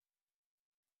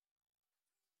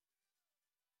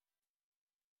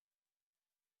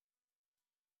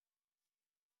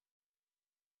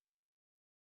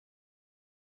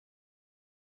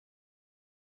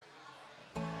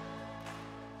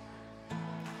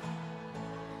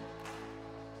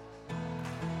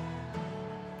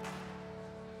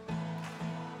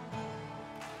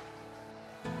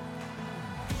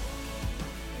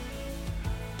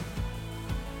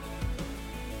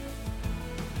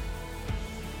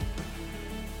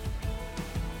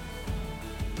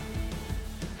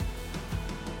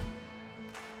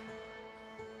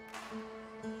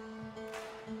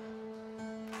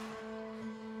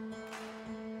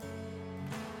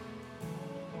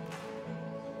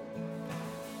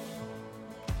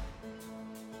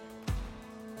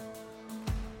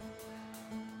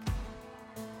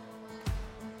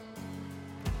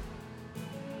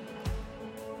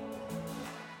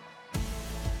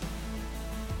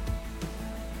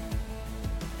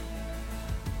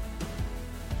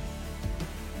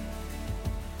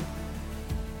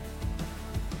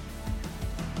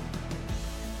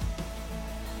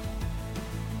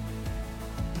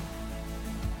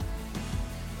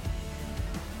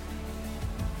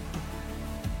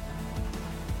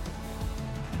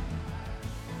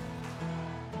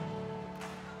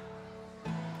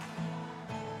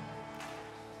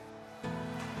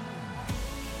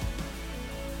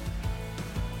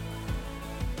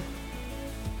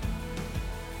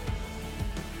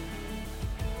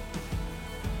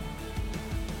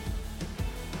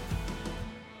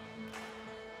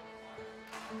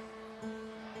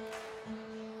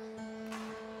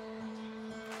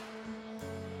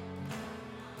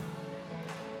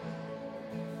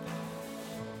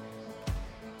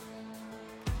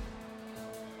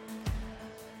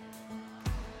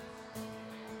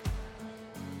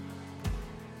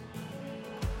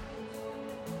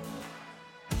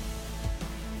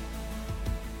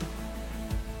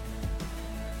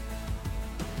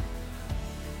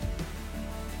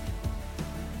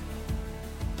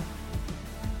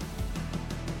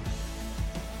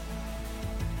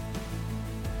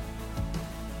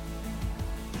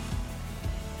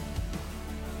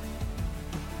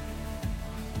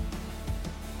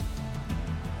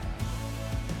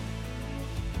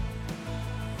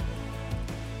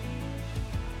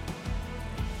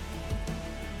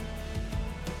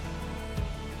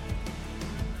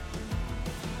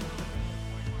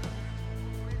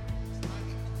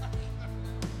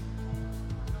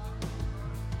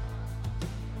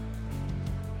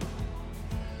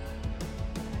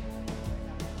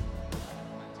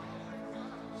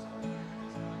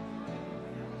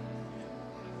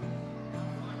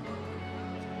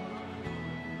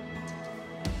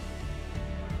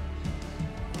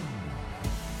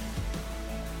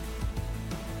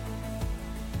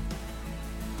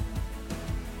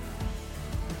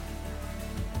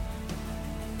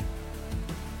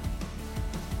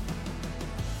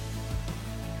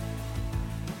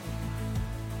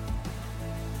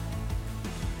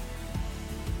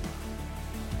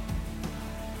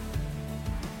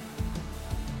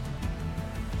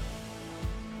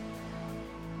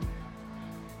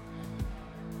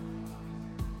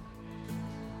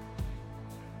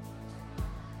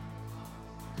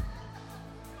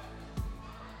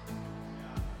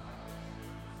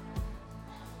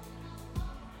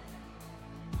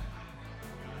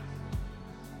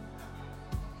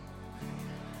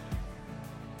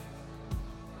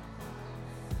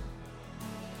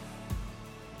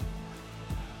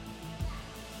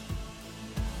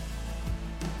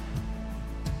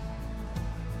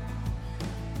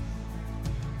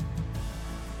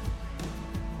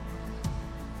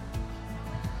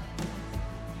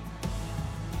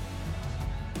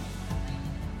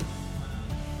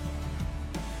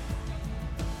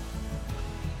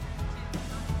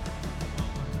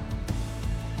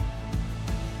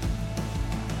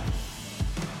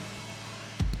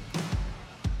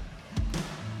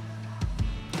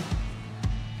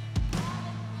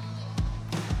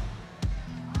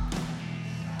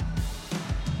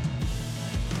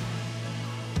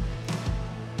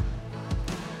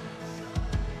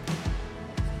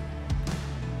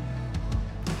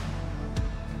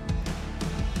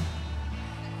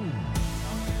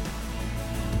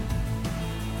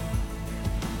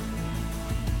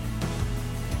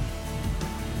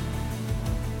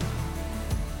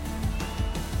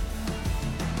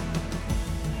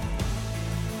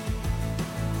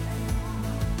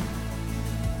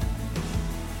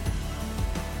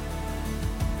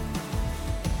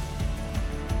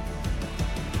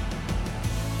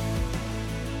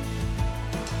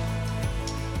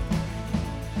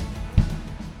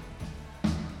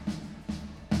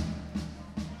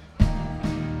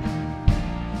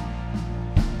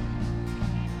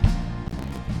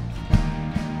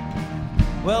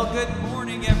Well, good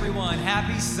morning, everyone.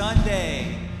 Happy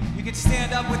Sunday. You can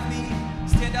stand up with me,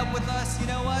 stand up with us. You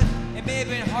know what? It may have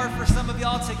been hard for some of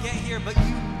y'all to get here, but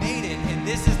you made it, and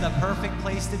this is the perfect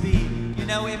place to be. You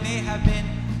know, it may have been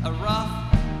a rough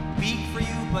week for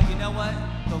you, but you know what?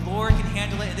 The Lord can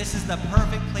handle it, and this is the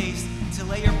perfect place to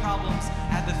lay your problems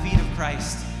at the feet of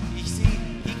Christ. You see,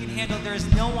 He can handle it. There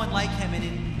is no one like Him, and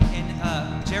in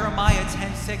Jeremiah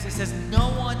 10:6, it says, "No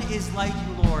one is like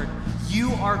you, Lord.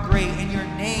 You are great, and your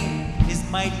name is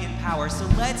mighty in power." So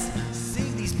let's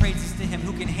sing these praises to Him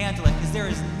who can handle it, because there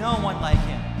is no one like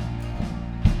Him.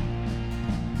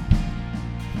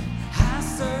 I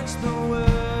searched the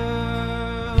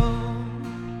world,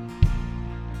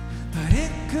 but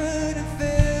it couldn't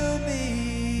fill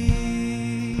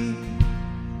me.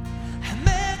 And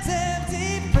that's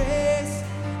empty praise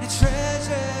and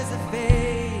treasures of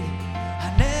faith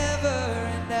are never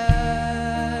enough.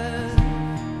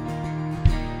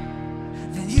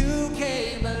 Then you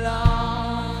came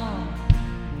along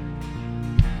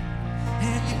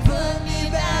and you put me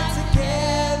back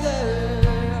together.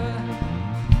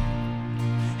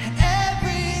 And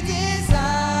every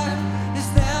desire is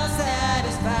now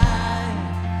satisfied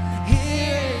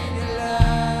here in your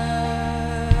love.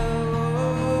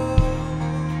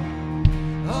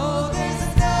 Oh, there's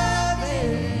enough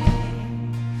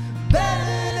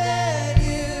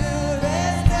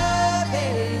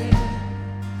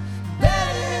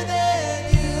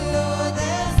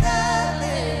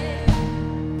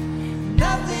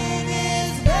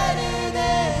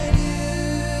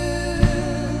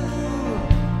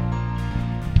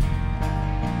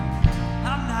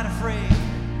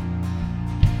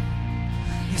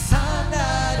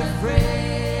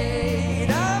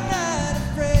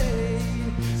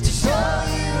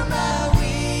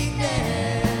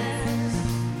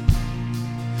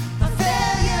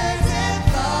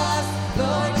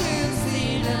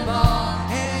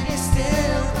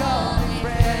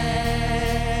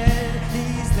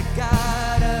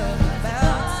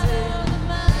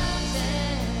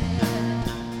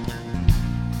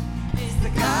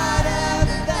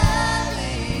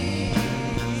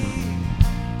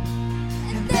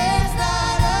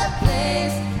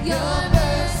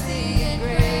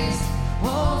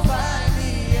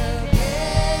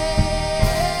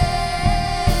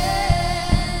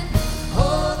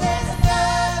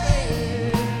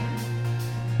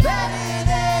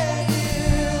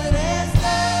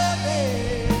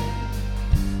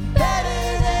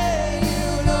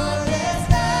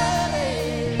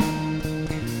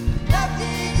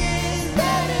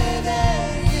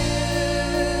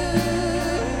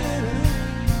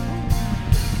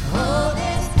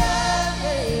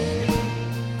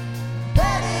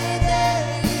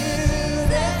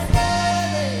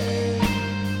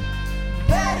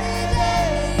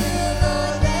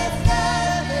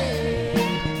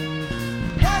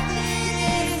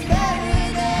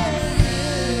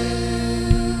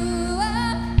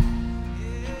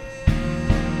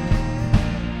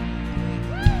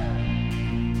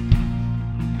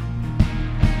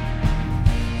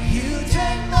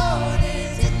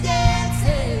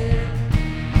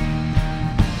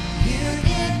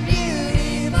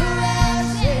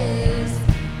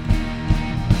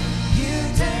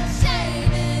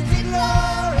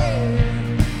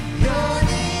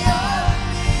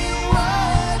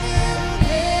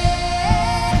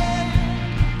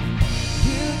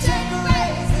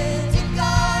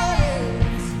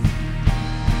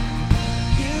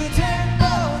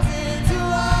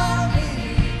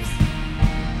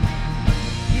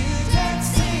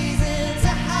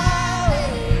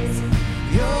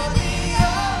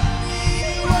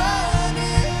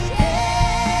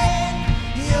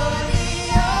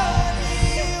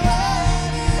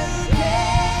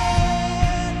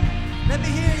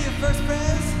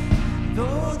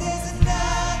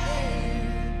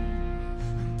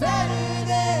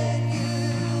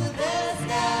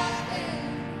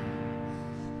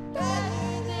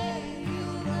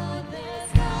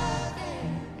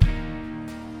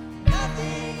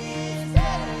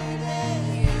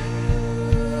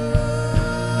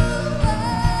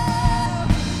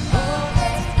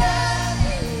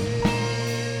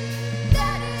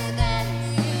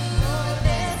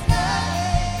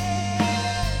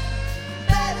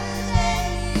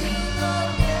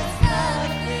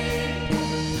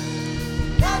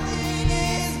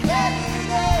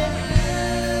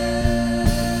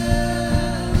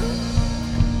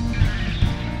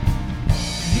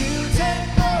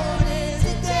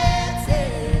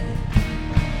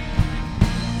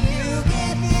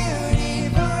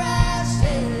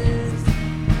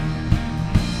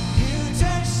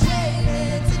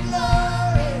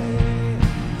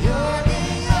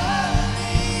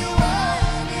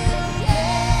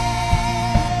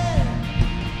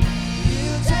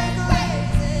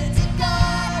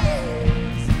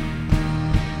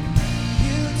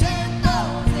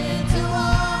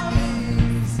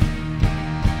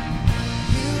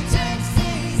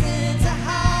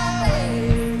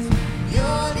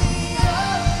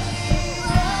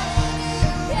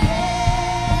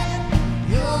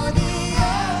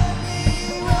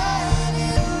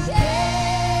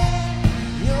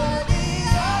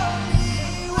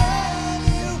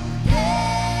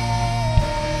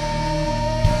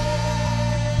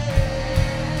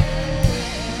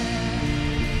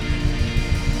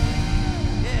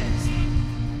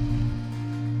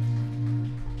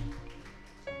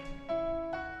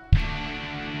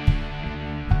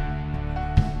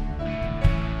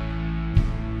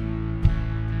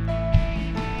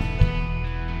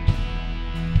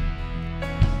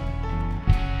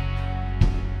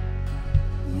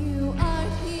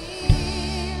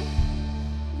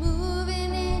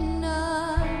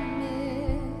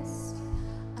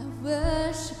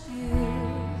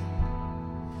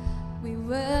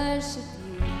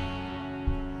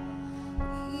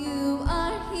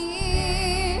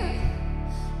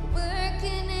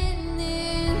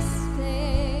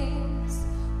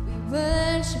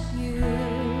worship you.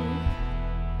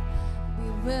 We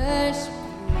worship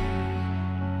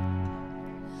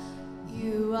you.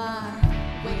 You are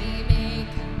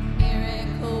waymaker,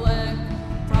 miracle worker,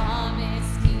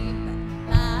 promise keeper,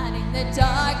 light in the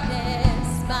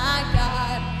darkness. My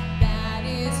God, that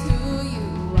is who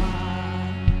you are.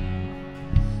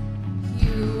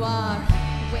 You are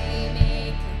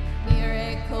waymaker,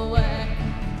 miracle worker,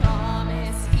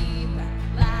 promise keeper,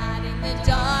 light in the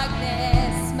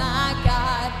darkness. My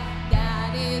God,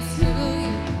 that is who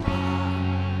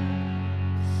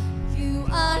you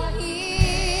are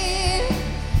here,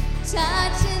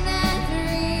 touching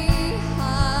every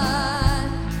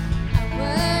heart. I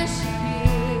worship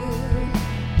you.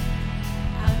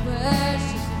 I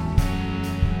worship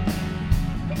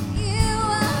you. You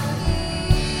are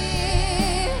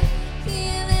here,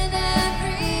 healing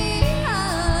every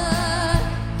heart.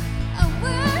 I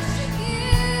worship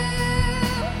you.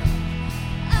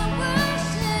 I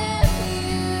worship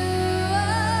you.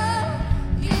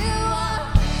 You are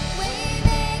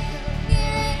waymaker,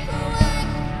 miracle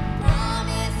worker,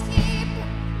 promise keeper,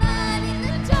 light in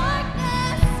the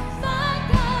darkness. My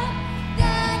God,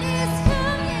 that is who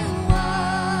you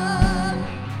are.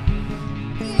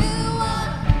 You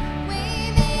are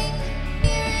waymaker,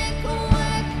 miracle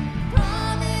worker,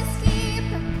 promise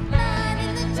keeper, light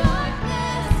in the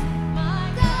darkness. My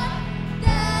God,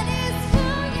 that is who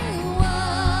you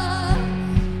are.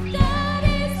 That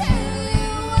is who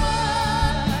you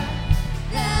are.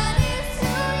 That is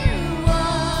who you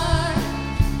are.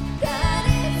 That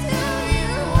is who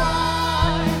you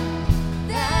are.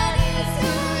 That is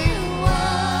who you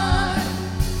are.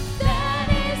 That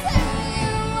is who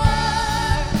you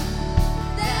are.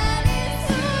 That is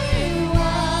who you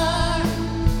are.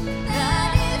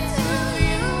 That is who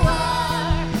you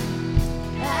are.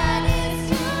 That is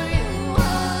who you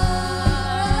are.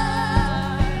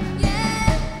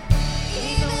 Yeah.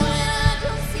 Even when I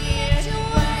don't see it, you're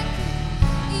working.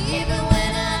 Even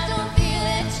when I don't feel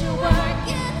it, you're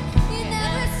working. You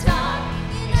never stop.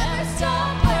 You never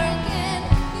stop working.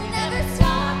 You never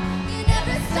stop. You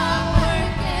never stop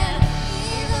working.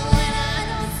 Even when I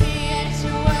don't see it,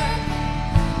 you're working.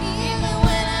 Even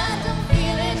when I don't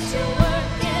feel it, you're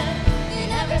working. You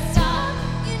never stop.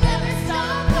 You never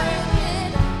stop working.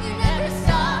 You never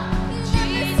stop. You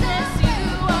never stop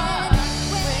working.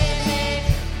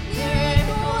 Waymaker,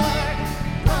 miracle worker,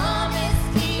 promise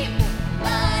keeper,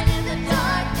 light in the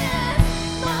darkness.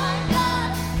 My God,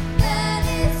 that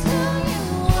is who you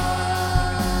are.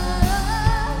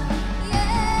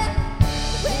 Yeah.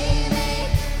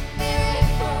 Waymaker,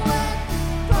 miracle worker,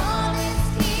 promise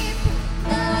keeper,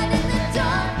 light in the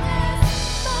darkness.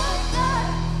 My God,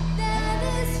 that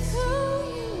is who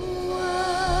you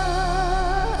are.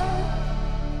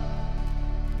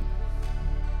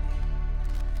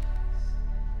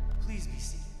 Please be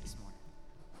seated this morning.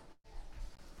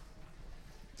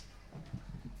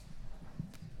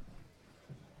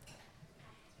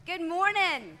 Good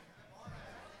morning.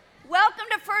 Welcome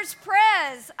to First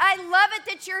Pres. I love it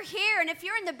that you're here. And if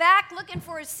you're in the back looking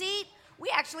for a seat, we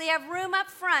actually have room up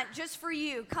front just for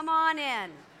you. Come on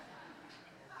in.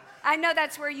 I know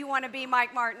that's where you want to be,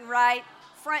 Mike Martin, right?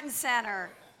 Front and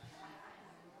center.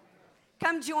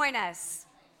 Come join us.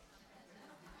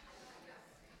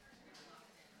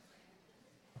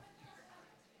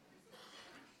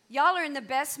 Y'all are in the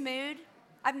best mood.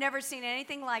 I've never seen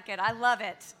anything like it. I love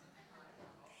it.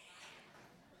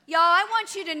 Y'all, I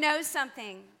want you to know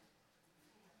something.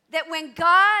 That when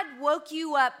God woke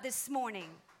you up this morning,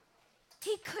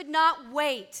 He could not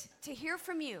wait to hear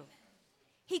from you.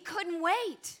 He couldn't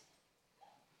wait.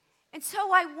 And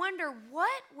so I wonder,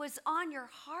 what was on your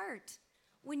heart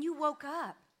when you woke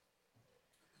up?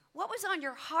 What was on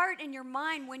your heart and your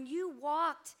mind when you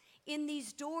walked in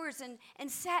these doors and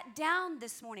sat down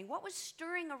this morning? What was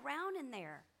stirring around in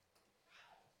there?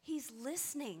 He's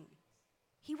listening.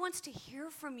 He wants to hear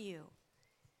from you.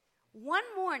 One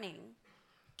morning,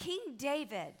 King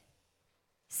David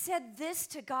said this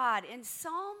to God in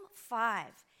Psalm 5,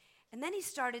 and then he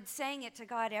started saying it to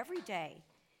God every day.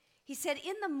 He said,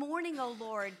 "In the morning, O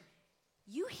Lord,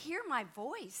 you hear my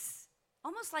voice,"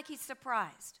 almost like he's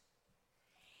surprised.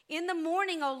 "In the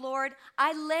morning, O Lord,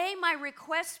 I lay my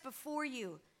requests before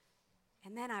you,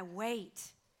 and then I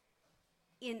wait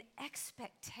in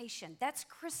expectation." That's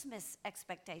Christmas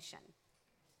expectation.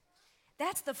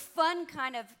 That's the fun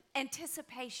kind of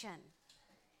anticipation.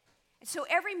 And so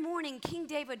every morning, King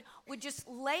David would just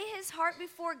lay his heart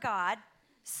before God,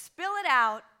 spill it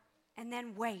out, and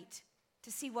then wait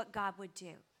to see what God would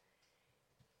do.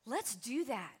 Let's do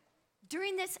that.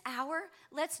 During this hour,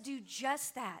 let's do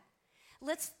just that.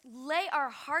 Let's lay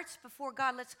our hearts before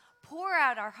God. Let's pour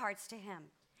out our hearts to him,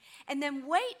 and then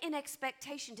wait in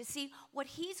expectation to see what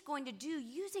he's going to do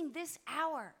using this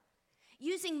hour,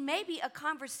 using maybe a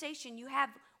conversation you have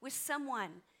with someone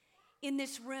in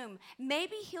this room.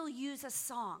 Maybe he'll use a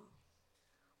song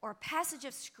or a passage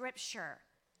of scripture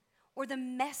or the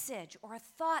message or a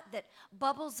thought that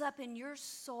bubbles up in your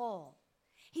soul.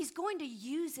 He's going to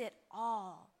use it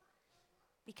all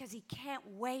because he can't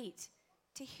wait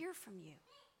to hear from you.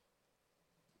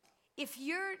 If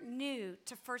you're new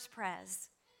to First Pres,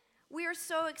 we are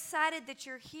so excited that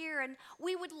you're here, and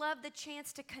we would love the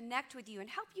chance to connect with you and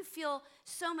help you feel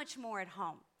so much more at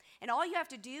home. And all you have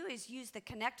to do is use the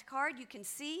Connect card. You can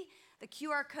see the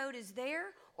QR code is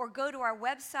there, or go to our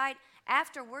website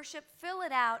after worship, fill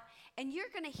it out, and you're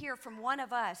going to hear from one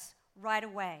of us right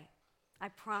away. I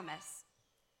promise.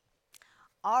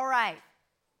 All right.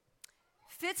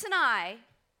 Fitz and I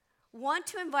want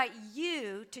to invite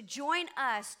you to join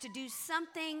us to do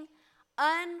something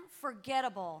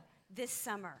unforgettable this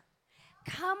summer.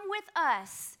 Come with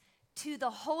us to the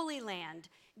Holy Land,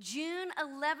 June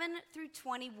 11 through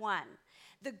 21.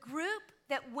 The group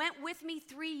that went with me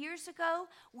 3 years ago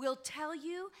will tell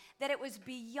you that it was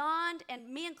beyond, and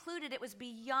me included, it was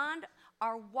beyond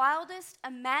our wildest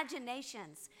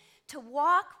imaginations to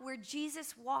walk where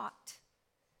Jesus walked,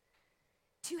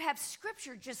 to have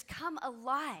Scripture just come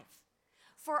alive,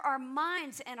 for our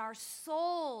minds and our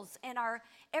souls and our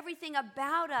everything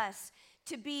about us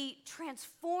to be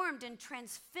transformed and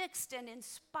transfixed and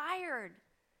inspired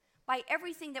by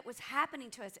everything that was happening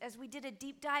to us as we did a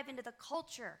deep dive into the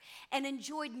culture and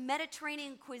enjoyed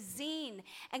Mediterranean cuisine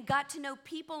and got to know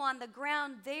people on the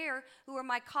ground there who are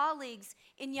my colleagues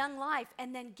in Young Life.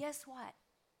 And then guess what?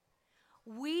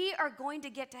 We are going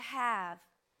to get to have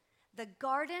the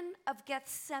Garden of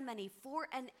Gethsemane for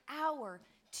an hour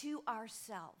to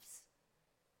ourselves.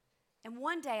 And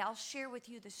one day I'll share with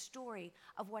you the story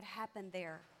of what happened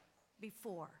there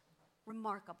before.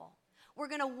 Remarkable. We're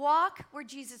going to walk where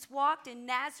Jesus walked in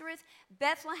Nazareth,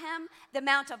 Bethlehem, the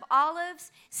Mount of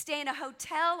Olives, stay in a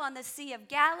hotel on the Sea of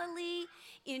Galilee,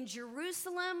 in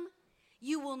Jerusalem.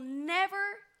 You will never,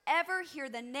 ever hear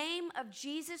the name of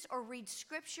Jesus or read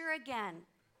Scripture again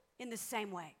in the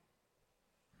same way.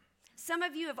 Some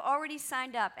of you have already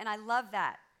signed up, and I love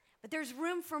that. But there's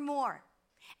room for more.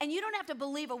 And you don't have to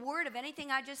believe a word of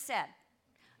anything I just said.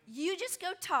 You just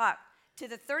go talk to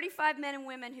the 35 men and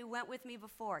women who went with me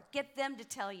before. Get them to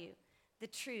tell you the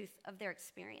truth of their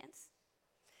experience.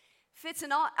 Fitz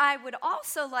and I would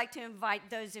also like to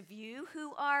invite those of you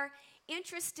who are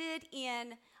interested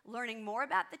in learning more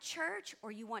about the church,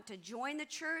 or you want to join the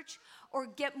church or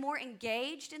get more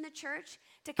engaged in the church,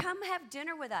 to come have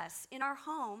dinner with us in our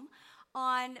home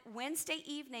on Wednesday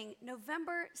evening,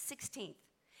 November 16th.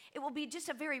 It will be just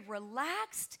a very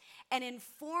relaxed and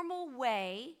informal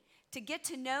way to get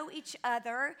to know each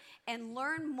other and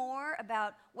learn more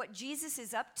about what Jesus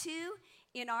is up to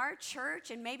in our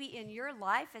church and maybe in your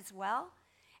life as well.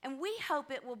 And we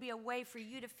hope it will be a way for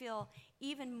you to feel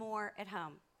even more at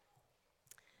home.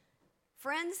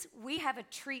 Friends, we have a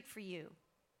treat for you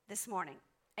this morning,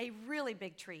 a really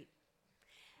big treat.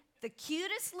 The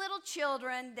cutest little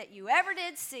children that you ever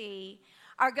did see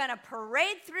are going to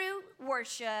parade through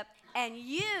worship, and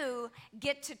you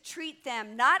get to treat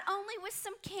them not only with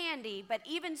some candy, but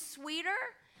even sweeter,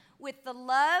 with the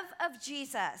love of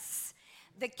Jesus.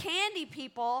 The candy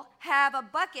people have a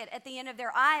bucket at the end of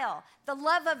their aisle. The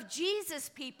love of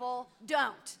Jesus people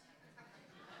don't.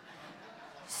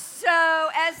 So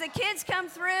as the kids come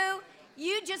through,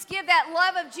 you just give that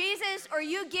love of Jesus, or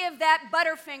you give that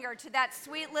Butterfinger to that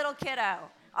sweet little kiddo.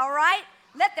 All right?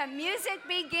 Let the music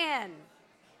begin.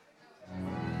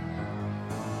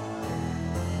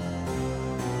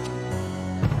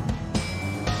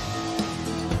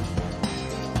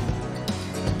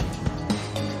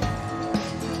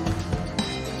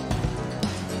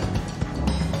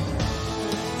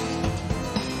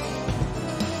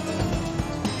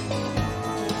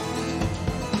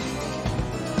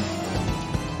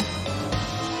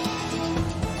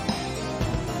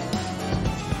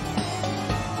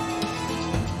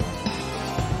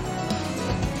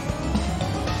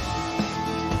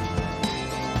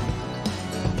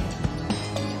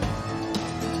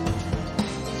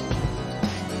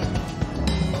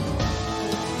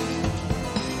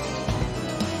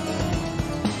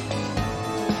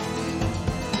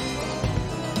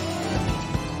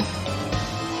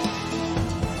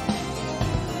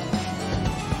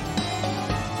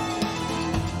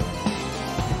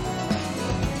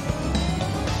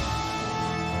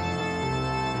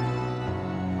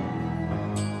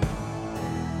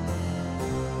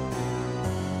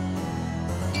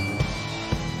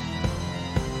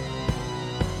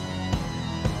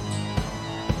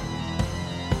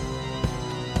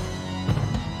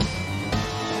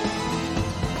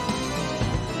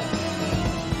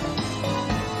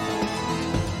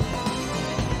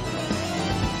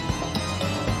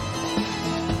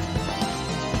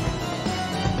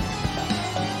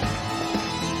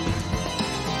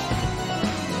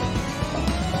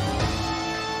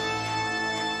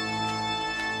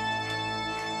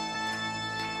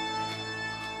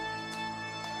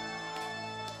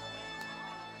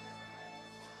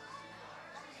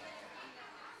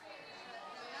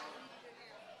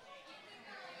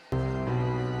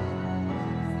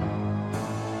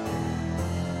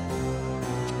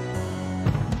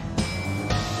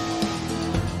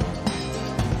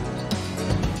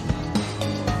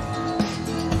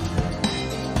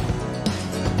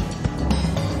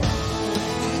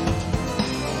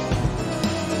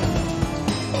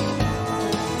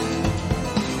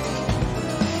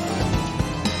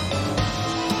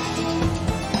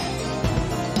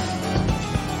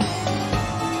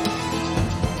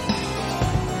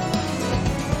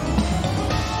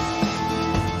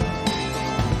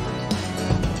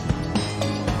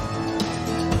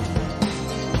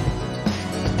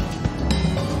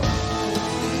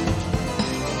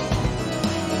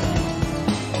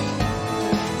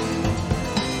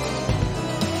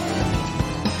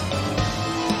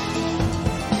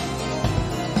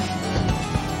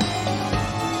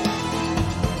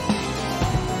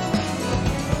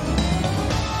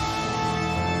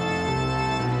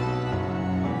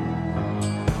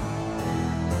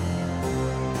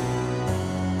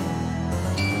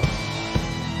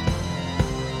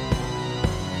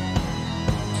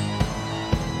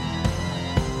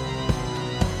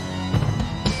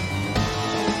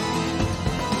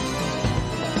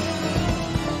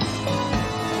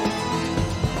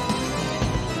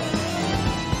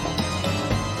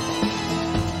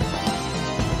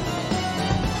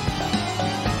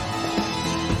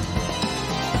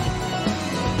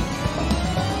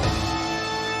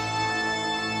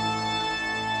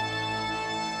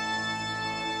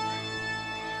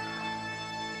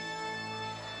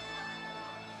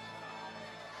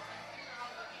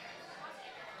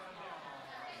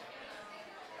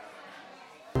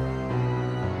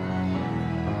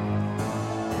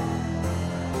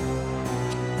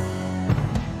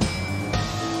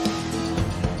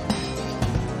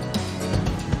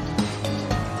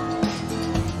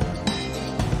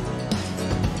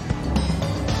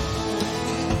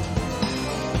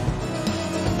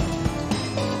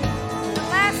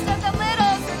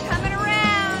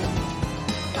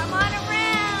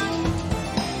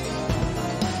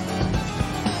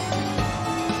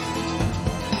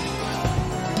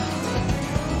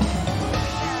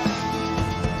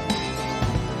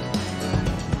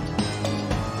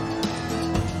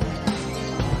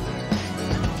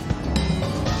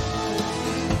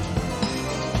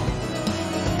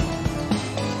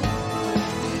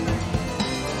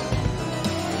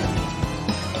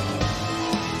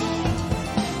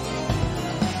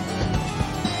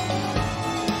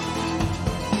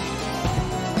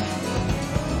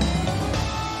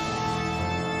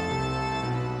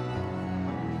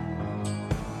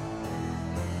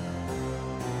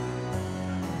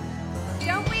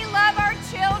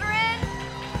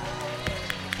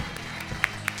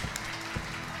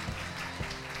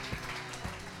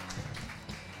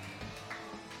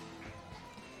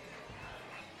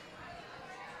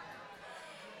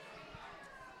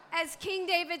 As King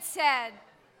David said,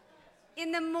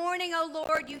 in the morning, O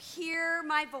Lord, you hear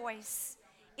my voice.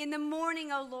 In the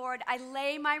morning, O Lord, I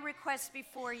lay my requests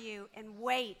before you and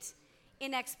wait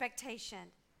in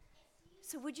expectation.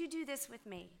 So would you do this with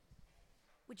me?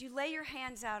 Would you lay your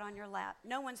hands out on your lap?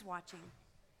 No one's watching,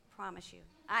 promise you.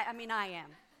 I mean, I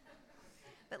am.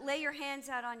 But lay your hands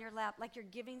out on your lap like you're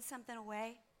giving something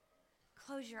away.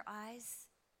 Close your eyes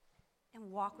and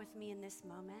walk with me in this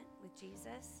moment with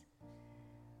Jesus.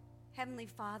 Heavenly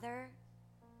Father,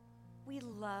 we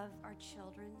love our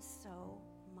children so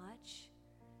much.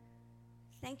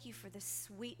 Thank you for the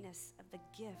sweetness of the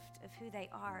gift of who they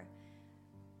are,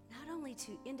 not only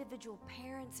to individual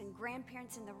parents and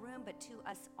grandparents in the room, but to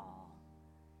us all.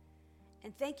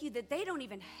 And thank you that they don't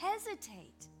even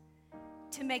hesitate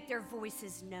to make their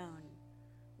voices known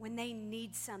when they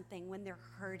need something, when they're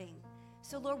hurting.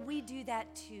 So, Lord, we do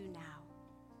that too now.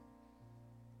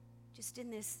 Just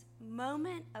in this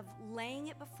moment of laying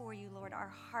it before you, Lord,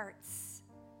 our hearts,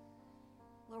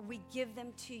 Lord, we give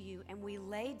them to you and we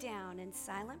lay down in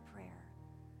silent prayer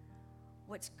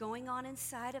what's going on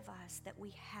inside of us that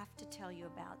we have to tell you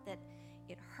about, that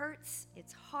it hurts,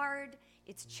 it's hard,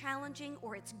 it's challenging,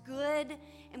 or it's good,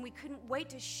 and we couldn't wait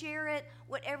to share it.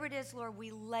 Whatever it is, Lord, we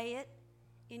lay it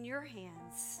in your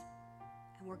hands,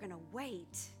 and we're going to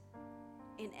wait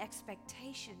in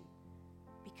expectation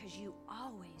because you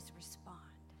always respond.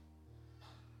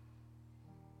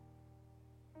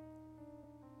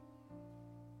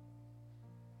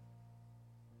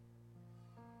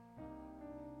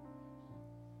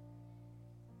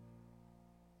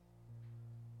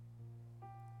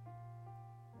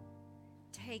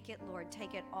 Take it, Lord,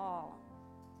 take it all.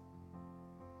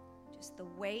 Just the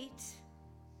weight,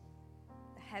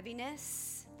 the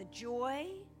heaviness, the joy,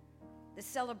 the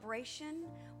celebration,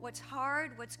 what's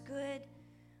hard, what's good.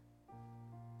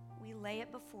 We lay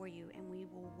it before you and we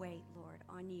will wait, Lord,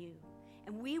 on you.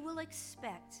 And we will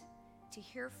expect to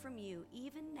hear from you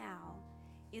even now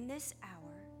in this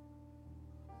hour.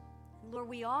 Lord,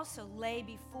 we also lay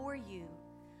before you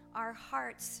our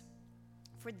hearts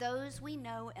for those we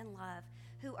know and love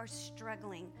who are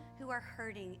struggling, who are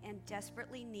hurting, and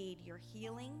desperately need your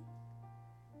healing,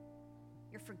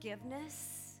 your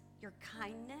forgiveness, your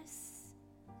kindness,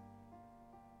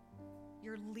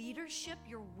 your leadership,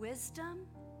 your wisdom.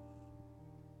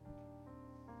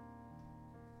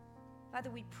 Father,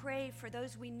 we pray for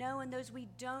those we know and those we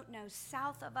don't know,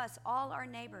 south of us, all our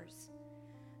neighbors,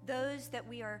 those that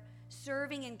we are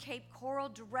serving in Cape Coral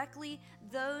directly,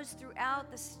 those throughout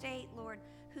the state, Lord,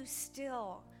 who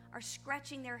still are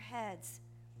scratching their heads,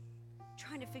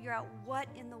 trying to figure out what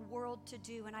in the world to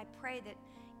do. And I pray that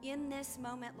in this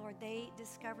moment, Lord, they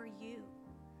discover you,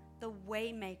 the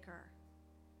Waymaker,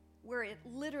 where it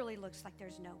literally looks like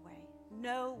there's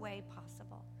no way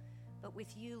possible. But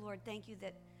with you, Lord, thank you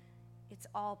that it's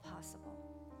all possible.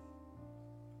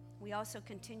 We also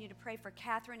continue to pray for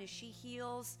Catherine as she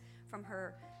heals from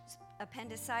her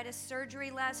appendicitis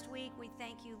surgery last week. We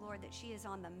thank you, Lord, that she is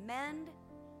on the mend.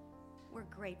 We're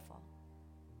grateful.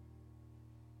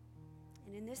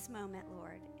 And in this moment,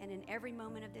 Lord, and in every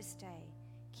moment of this day,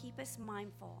 keep us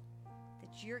mindful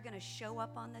that you're going to show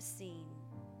up on the scene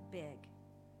big.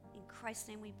 In Christ's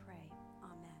name we pray.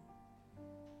 Amen.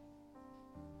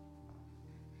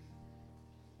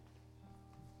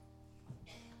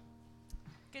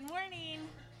 Good morning.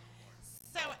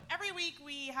 So every week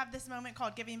we have this moment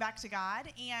called Giving Back to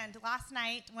God. And last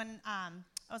night when I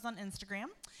was on Instagram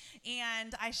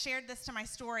and I shared this to my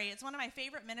story, it's one of my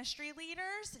favorite ministry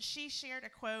leaders. She shared a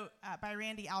quote by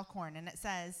Randy Alcorn, and it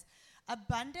says,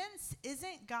 "Abundance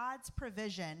isn't God's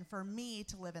provision for me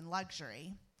to live in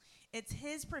luxury. It's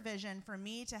his provision for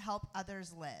me to help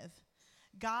others live.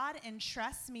 God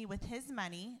entrusts me with his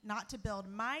money, not to build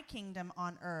my kingdom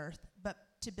on earth, but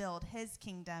to build his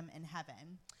kingdom in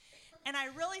heaven." And I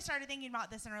really started thinking about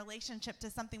this in relationship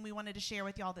to something we wanted to share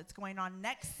with y'all that's going on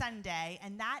next Sunday,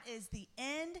 and that is the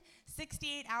End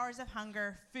 68 Hours of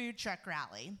Hunger food truck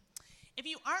rally. If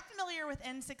you aren't familiar with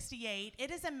N68,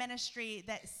 it is a ministry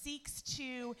that seeks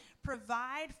to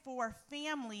provide for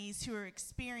families who are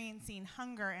experiencing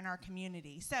hunger in our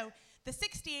community. So the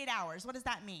 68 hours, what does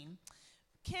that mean?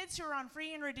 Kids who are on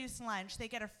free and reduced lunch, they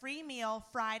get a free meal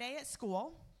Friday at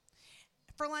school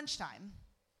for lunchtime.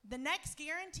 The next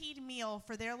guaranteed meal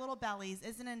for their little bellies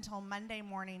isn't until Monday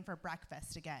morning for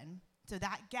breakfast again. So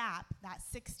that gap, that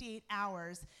 68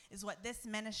 hours, is what this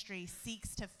ministry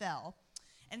seeks to fill.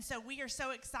 And so we are so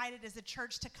excited as a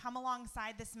church to come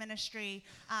alongside this ministry.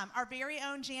 Our very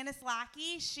own Janice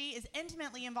Lackey, she is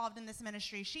intimately involved in this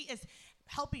ministry. She is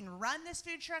helping run this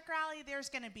food truck rally. There's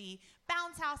going to be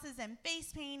bounce houses and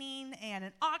face painting and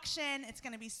an auction. It's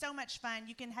going to be so much fun.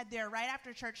 You can head there right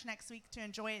after church next week to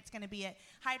enjoy it. It's going to be at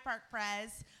Hyde Park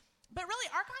Pres. But really,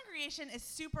 our congregation is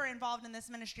super involved in this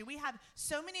ministry. We have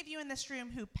so many of you in this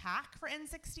room who pack for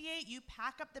N68. You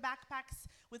pack up the backpacks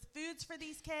with foods for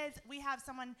these kids. We have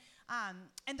someone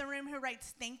in the room who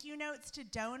writes thank you notes to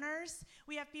donors.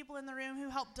 We have people in the room who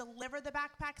help deliver the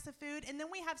backpacks of food. And then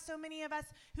we have so many of us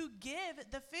who give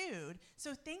the food.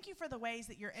 So thank you for the ways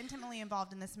that you're intimately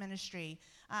involved in this ministry.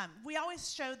 We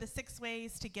always show the 6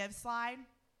 ways to give slide.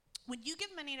 When you give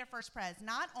money to First Pres,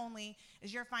 not only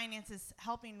is your finances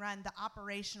helping run the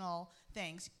operational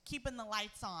things, keeping the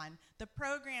lights on, the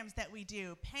programs that we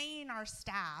do, paying our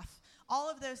staff, all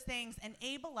of those things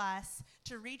enable us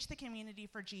to reach the community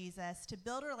for Jesus, to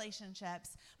build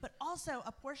relationships, but also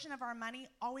a portion of our money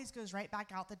always goes right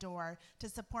back out the door to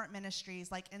support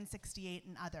ministries like N68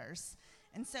 and others.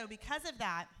 And so because of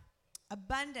that,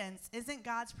 abundance isn't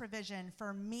God's provision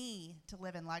for me to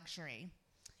live in luxury.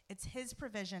 It's his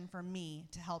provision for me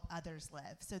to help others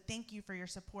live. So thank you for your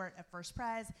support of First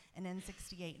Pres and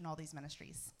N68 and all these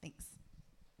ministries. Thanks.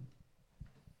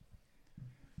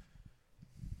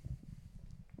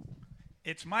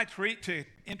 It's my treat to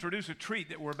introduce a treat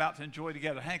that we're about to enjoy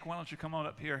together. Hank, why don't you come on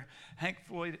up here? Hank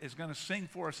Floyd is going to sing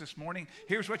for us this morning.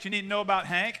 Here's what you need to know about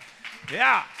Hank.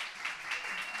 Yeah.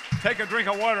 Take a drink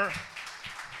of water.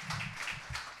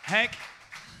 Hank,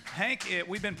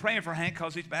 we've been praying for Hank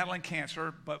because he's battling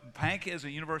cancer, but Hank is a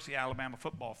University of Alabama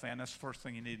football fan. That's the first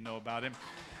thing you need to know about him.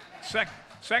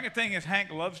 Second thing is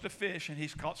Hank loves to fish, and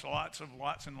he's caught lots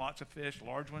and lots of fish,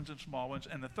 large ones and small ones.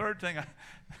 And the third thing,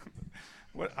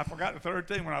 I forgot the third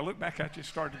thing. When I look back at you,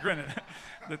 started grinning.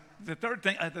 The third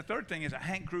thing is that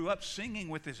Hank grew up singing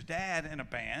with his dad in a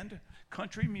band,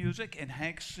 country music, and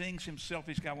Hank sings himself.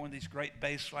 He's got one of these great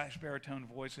bass/baritone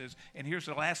voices. And here's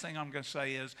the last thing I'm going to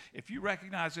say is, if you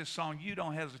recognize this song, you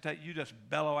don't hesitate. You just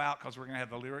bellow out because we're going to have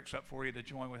the lyrics up for you to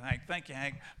join with Hank. Thank you,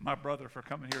 Hank, my brother, for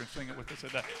coming here and singing with us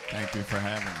today. Thank you for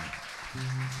having me.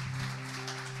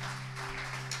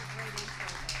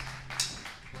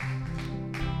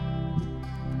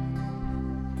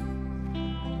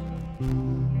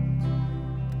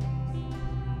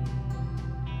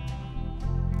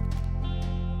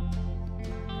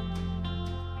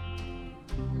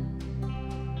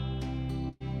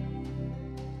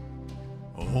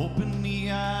 Open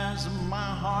the eyes of my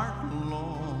heart,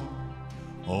 Lord.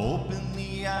 Open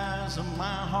the eyes of my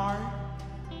heart.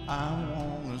 I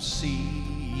want to see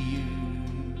you.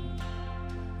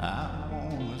 I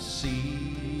want to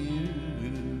see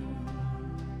you.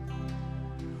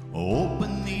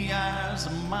 Open the eyes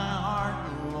of my heart,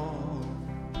 Lord.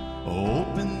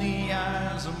 Open the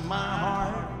eyes of my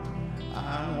heart.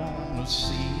 I want to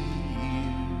see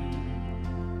you.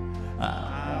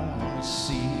 I want to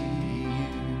see you.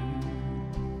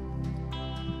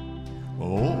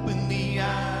 Open the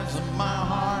eyes of my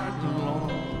heart,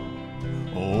 Lord.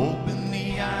 Open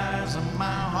the eyes of my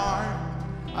heart.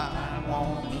 I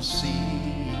want to see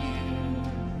you.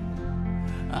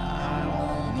 I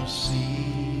want to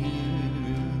see you.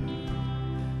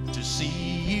 To see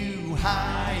you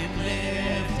high and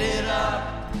lifted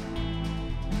up,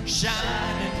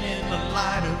 shining in the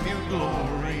light of your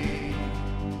glory.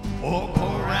 Oh,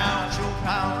 pour out your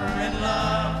power and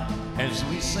love as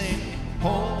we sing,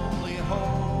 holy,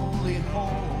 holy,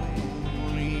 holy.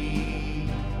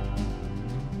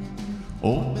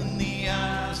 Open the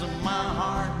eyes of my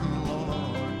heart,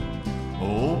 Lord.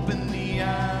 Open the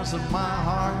eyes of my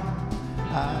heart.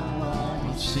 I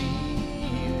want to see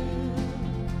you.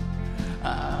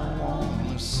 I want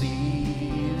to see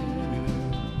you.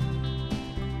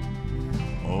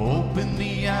 Open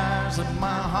the eyes of my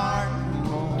heart,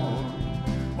 Lord.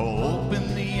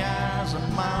 Open the eyes of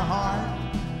my heart.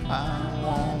 I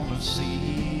want to see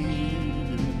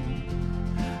you.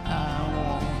 I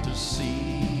want to see you.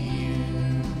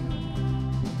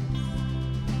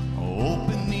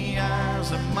 Open the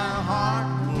eyes of my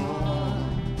heart, Lord.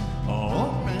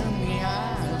 Open the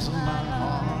eyes of my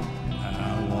heart.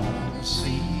 I want to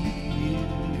see you.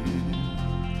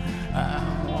 I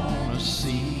want to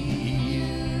see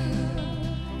you.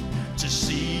 To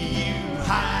see you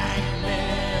high and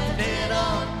lifted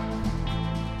up,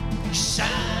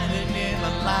 shining in the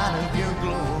light of your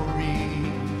glory.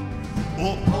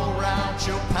 Oh, pour out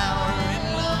your power and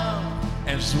love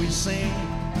as we sing,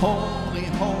 holy,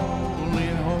 holy,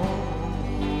 holy.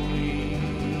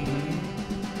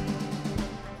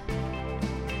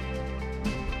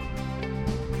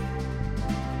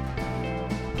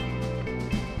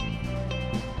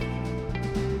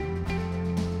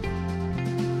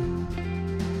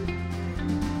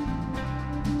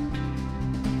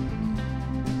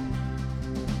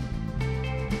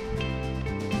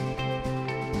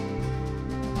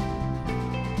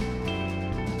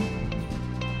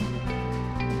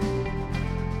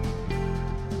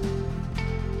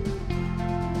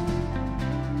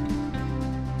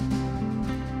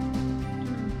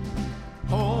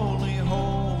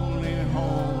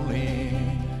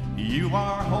 You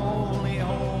are holy,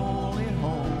 holy,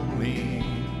 holy.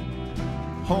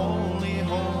 Holy,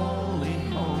 holy,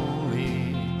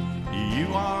 holy.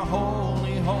 You are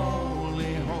holy,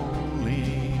 holy,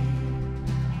 holy.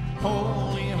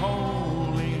 Holy,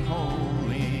 holy,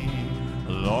 holy.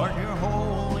 Lord, you're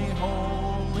holy,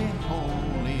 holy,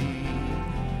 holy.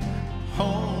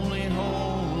 Holy,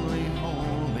 holy,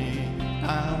 holy.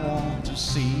 I want to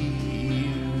see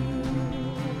you.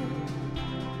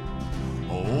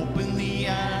 Open the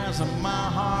eyes of my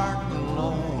heart,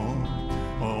 Lord.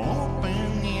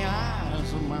 Open the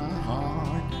eyes of my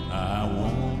heart. I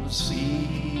want to see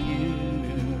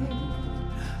you.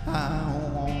 I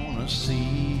want to see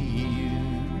you.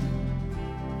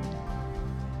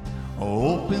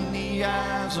 Open the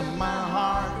eyes of my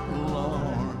heart,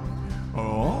 Lord.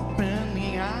 Open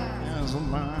the eyes of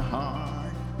my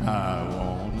heart. I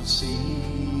want to see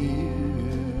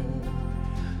you.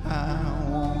 I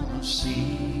want to see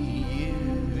you.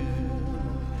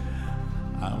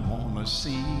 I want to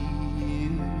see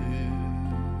you.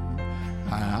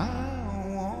 I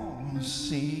want to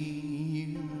see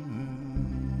you.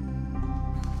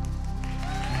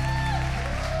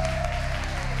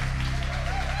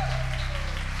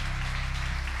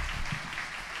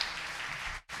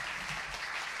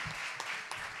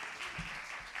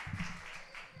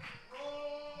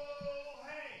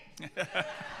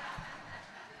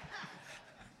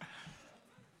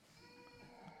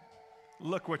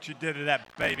 Look what you did to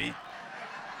that baby.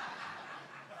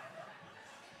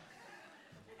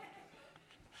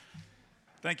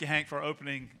 Thank you, Hank, for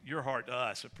opening your heart to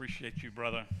us. Appreciate you,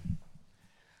 brother.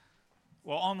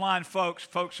 Well, online folks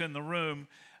in the room,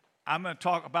 I'm going to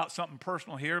talk about something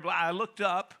personal here. But I looked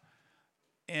up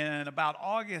in about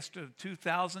August of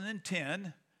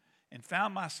 2010 and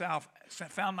found myself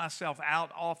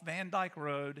out off Van Dyke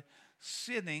Road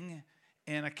sitting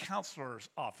in a counselor's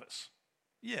office.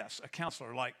 Yes, a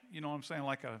counselor, like, you know what I'm saying,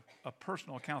 like a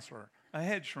personal counselor, a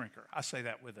head shrinker. I say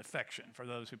that with affection for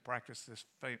those who practice this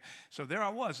faith. So there I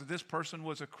was. This person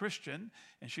was a Christian,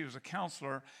 and she was a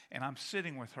counselor, and I'm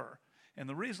sitting with her. And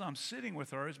the reason I'm sitting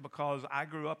with her is because I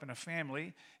grew up in a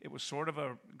family. It was sort of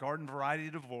a garden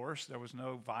variety divorce. There was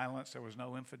no violence. There was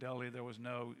no infidelity. There was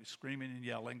no screaming and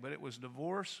yelling. But it was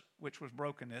divorce, which was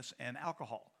brokenness, and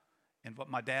alcohol. And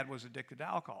my dad was addicted to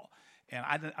alcohol. And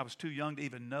I was too young to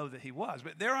even know that he was.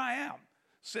 But there I am,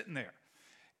 sitting there.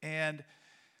 And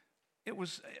that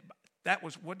was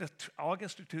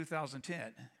August of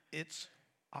 2010. It's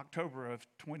October of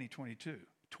 2022,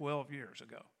 12 years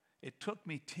ago. It took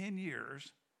me 10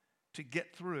 years to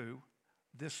get through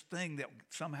this thing that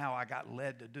somehow I got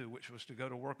led to do, which was to go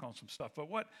to work on some stuff. But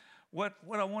what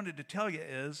I wanted to tell you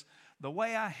is the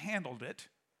way I handled it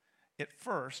at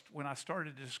first, when I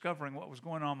started discovering what was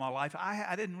going on in my life,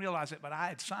 I didn't realize it, but I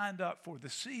had signed up for the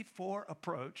C4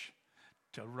 approach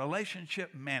to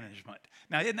relationship management.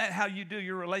 Now, isn't that how you do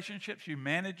your relationships? You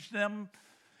manage them.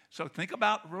 So think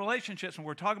about relationships. When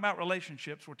we're talking about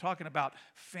relationships, we're talking about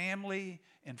family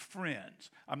and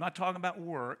friends. I'm not talking about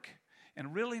work,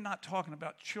 and really not talking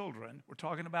about children. We're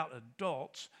talking about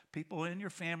adults, people in your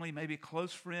family, maybe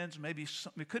close friends,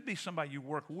 it could be somebody you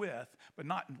work with, but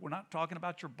we're not talking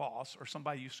about your boss or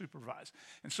somebody you supervise.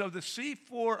 And so the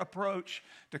C4 approach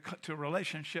to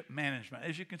relationship management,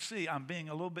 as you can see, I'm being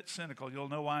a little bit cynical. You'll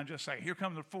know why I'm just saying, here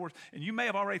comes the fourth. And you may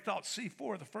have already thought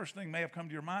C4, the first thing may have come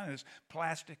to your mind is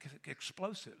plastic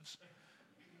explosives.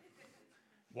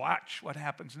 Watch what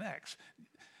happens next.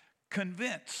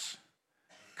 Convince.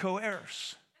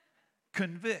 Coerce,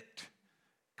 convict,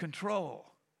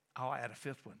 control. I'll add a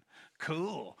fifth one.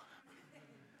 Cool.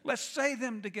 Let's say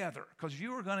them together, because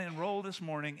you are going to enroll this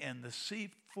morning in the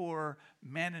C4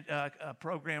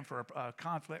 program for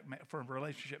conflict for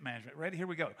relationship management. Ready? Here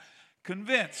we go.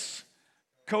 Convince,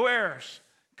 coerce,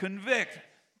 convict,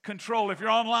 control. If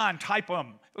you're online, type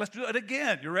them. Let's do it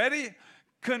again. You ready?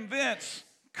 Convince,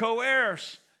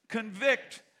 coerce,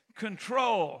 convict,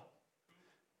 control.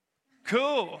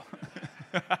 Cool.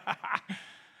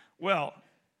 Well,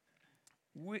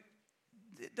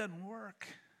 it doesn't work,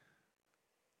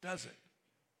 does it?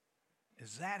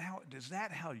 Does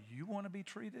that how you want to be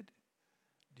treated?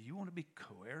 Do you want to be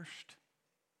coerced?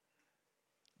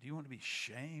 Do you want to be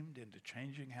shamed into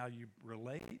changing how you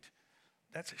relate?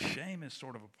 Shame is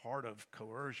sort of a part of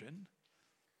coercion.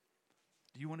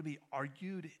 Do you want to be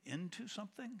argued into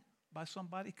something by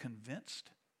somebody, convinced?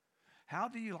 How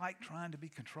do you like trying to be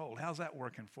controlled? How's that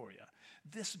working for you?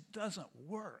 This doesn't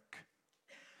work.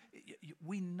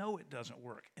 We know it doesn't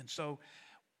work. And so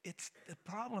the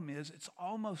problem is it's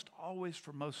almost always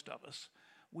for most of us,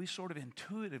 we sort of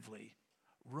intuitively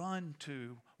run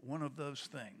to one of those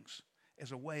things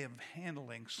as a way of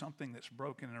handling something that's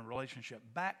broken in a relationship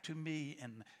back to me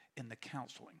in the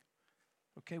counseling.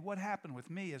 Okay, what happened with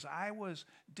me is I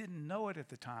didn't know it at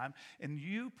the time, and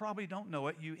you probably don't know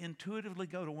it. You intuitively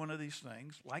go to one of these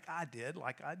things, like I did,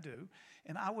 like I do,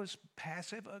 and I was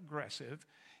passive aggressive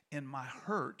in my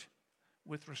hurt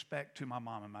with respect to my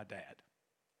mom and my dad.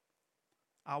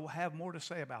 I will have more to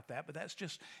say about that, but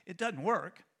it doesn't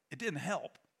work. It didn't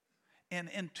help.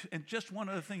 And just one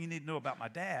other thing you need to know about my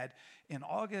dad, in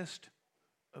August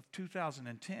of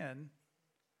 2010,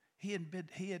 he had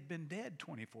been dead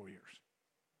 24 years.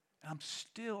 I'm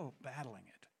still battling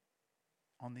it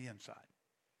on the inside.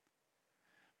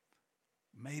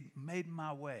 Made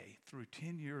my way through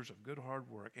 10 years of good hard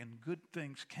work, and good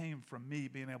things came from me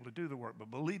being able to do the work.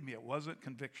 But believe me, it wasn't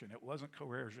conviction. It wasn't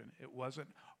coercion. It wasn't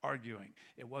arguing.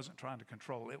 It wasn't trying to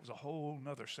control. It was a whole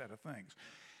nother set of things.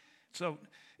 So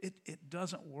it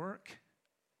doesn't work.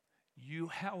 You,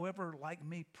 however, like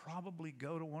me, probably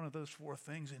go to one of those four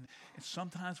things, and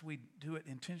sometimes we do it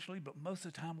intentionally, but most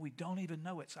of the time we don't even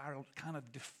know it's our kind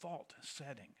of default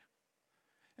setting.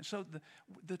 And so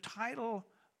the title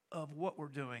of what we're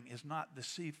doing is not the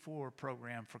C4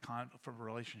 program for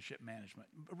relationship management.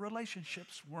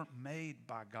 Relationships weren't made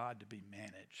by God to be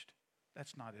managed.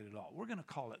 That's not it at all. We're going to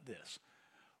call it this: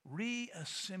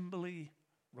 Reassembly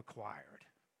Required,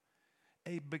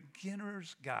 a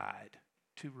beginner's guide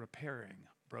to repairing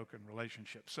broken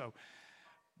relationships. So,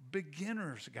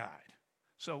 beginner's guide.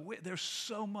 So there's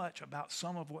so much about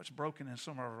some of what's broken in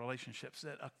some of our relationships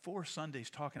that 4 Sundays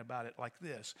talking about it like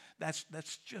this, that's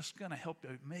just going to help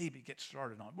to maybe get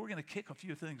started on. We're going to kick a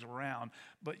few things around,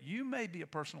 but you may be a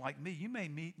person like me. You may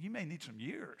need some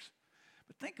years.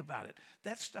 But think about it.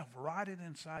 That stuff rotted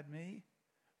inside me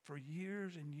for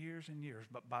years and years and years.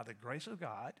 But by the grace of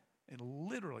God, and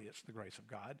literally it's the grace of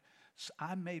God,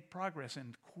 I made progress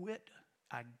and quit.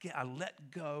 I let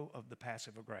go of the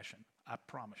passive aggression. I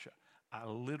promise you. I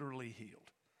literally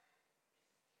healed.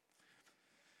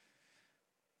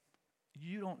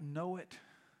 You don't know it.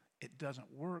 It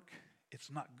doesn't work. It's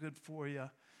not good for you.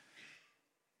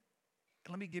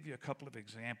 Let me give you a couple of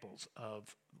examples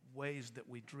of ways that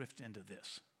we drift into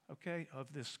this, okay,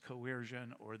 of this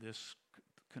coercion or this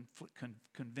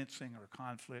convincing or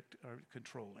conflict or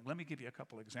controlling. Let me give you a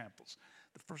couple of examples.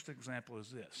 The first example is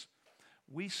this.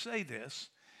 We say this,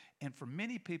 and for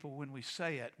many people, when we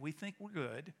say it, we think we're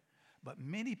good, but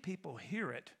many people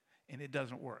hear it, and it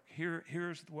doesn't work.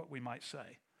 Here's what we might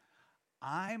say.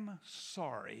 I'm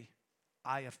sorry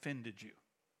I offended you.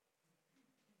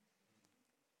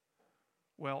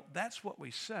 Well, that's what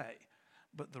we say,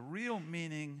 but the real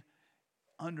meaning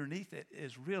underneath it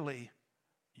is really,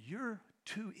 you're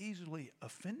too easily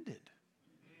offended.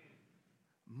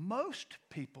 Most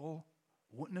people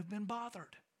wouldn't have been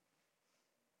bothered.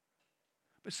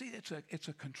 But see, it's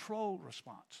a controlled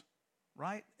response,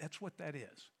 right? That's what that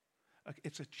is.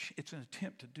 It's an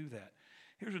attempt to do that.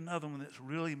 Here's another one that's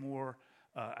really more,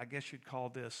 I guess you'd call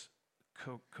this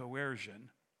coercion.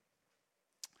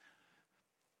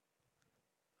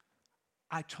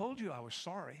 I told you I was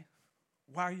sorry.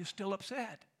 Why are you still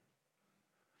upset?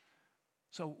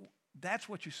 So that's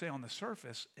what you say on the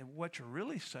surface, and what you're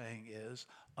really saying is,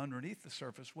 underneath the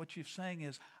surface, what you're saying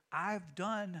is, I've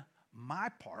done my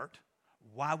part.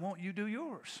 Why won't you do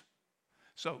yours?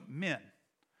 So men,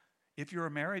 if you're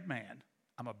a married man,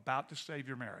 I'm about to save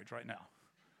your marriage right now.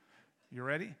 You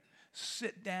ready?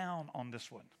 Sit down on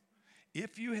this one.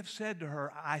 If you have said to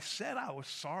her, I said I was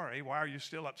sorry, why are you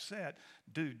still upset?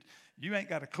 Dude, you ain't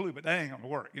got a clue, but that ain't going to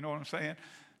work. You know what I'm saying?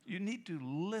 You need to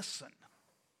listen.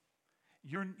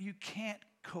 You can't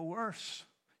coerce.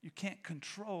 You can't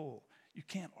control. You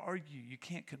can't argue. You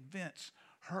can't convince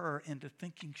her into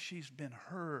thinking she's been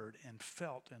heard and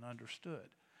felt and understood.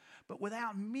 But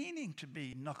without meaning to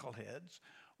be knuckleheads,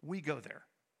 we go there.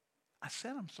 I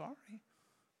said I'm sorry.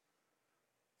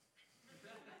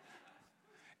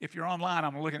 If you're online,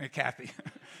 I'm looking at Kathy.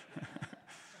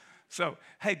 So,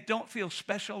 hey, don't feel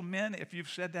special, men, if you've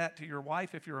said that to your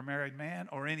wife, if you're a married man,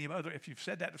 or any other. If you've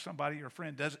said that to somebody your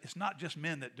friend does, it's not just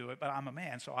men that do it, but I'm a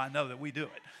man, so I know that we do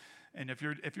it. And if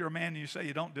you're a man and you say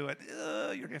you don't do it,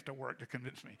 you're going to have to work to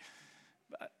convince me.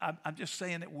 But I'm just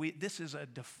saying that this is a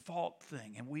default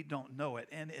thing, and we don't know it,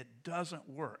 and it doesn't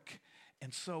work.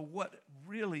 And so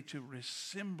learning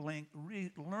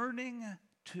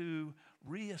to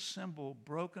reassemble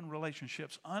broken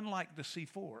relationships, unlike the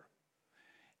C4,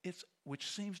 which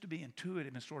seems to be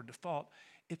intuitive and sort of default,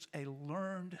 it's a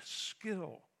learned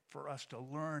skill for us to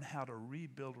learn how to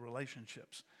rebuild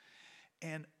relationships.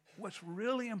 And what's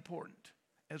really important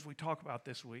as we talk about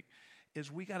this week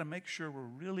is we got to make sure we're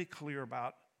really clear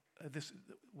about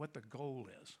what the goal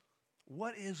is.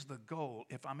 What is the goal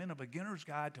if I'm in a beginner's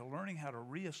guide to learning how to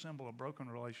reassemble a broken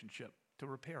relationship, to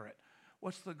repair it?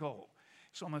 What's the goal?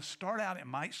 So I'm going to start out, it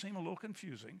might seem a little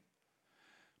confusing,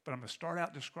 but I'm going to start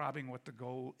out describing what the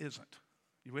goal isn't.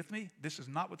 You with me? This is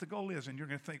not what the goal is, and you're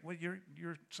going to think, well,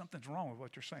 something's wrong with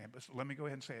what you're saying. But let me go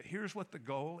ahead and say it. Here's what the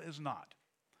goal is not.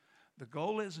 The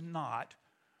goal is not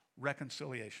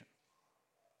reconciliation.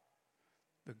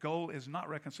 The goal is not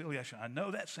reconciliation. I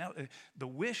know that the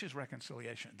wish is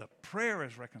reconciliation. The prayer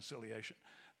is reconciliation.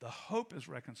 The hope is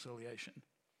reconciliation.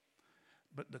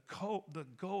 But the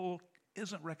goal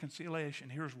isn't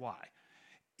reconciliation. Here's why.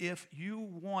 If you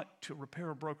want to repair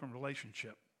a broken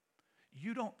relationship,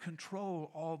 you don't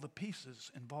control all the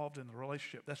pieces involved in the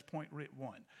relationship. That's point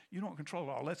one. You don't control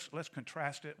it all. Let's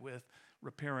contrast it with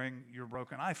repairing your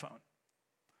broken iPhone.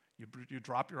 You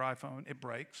drop your iPhone, it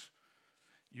breaks.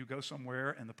 You go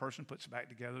somewhere and the person puts it back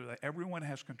together. Everyone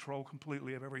has control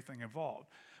completely of everything involved.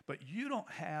 But you don't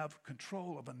have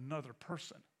control of another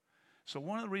person. So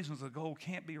one of the reasons the goal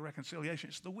can't be reconciliation,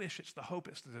 it's the wish, it's the hope,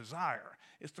 it's the desire,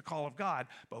 it's the call of God.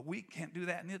 But we can't do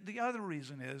that. And the other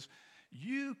reason is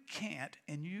you can't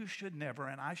and you should never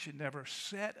and I should never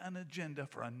set an agenda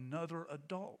for another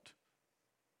adult.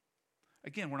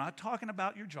 Again, we're not talking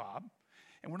about your job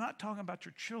and we're not talking about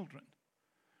your children.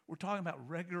 We're talking about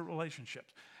regular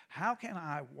relationships. How can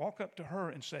I walk up to her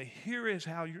and say, here is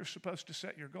how you're supposed to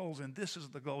set your goals and this is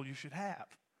the goal you should have?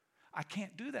 I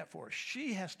can't do that for her.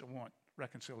 She has to want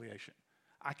reconciliation.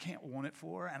 I can't want it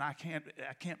for her and I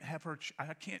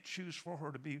can't choose for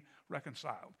her to be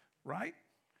reconciled, right?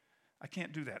 I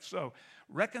can't do that. So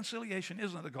reconciliation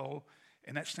isn't the goal,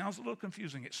 and that sounds a little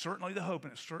confusing. It's certainly the hope,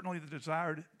 and it's certainly the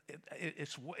desired.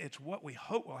 It's what we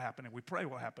hope will happen and we pray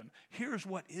will happen. Here's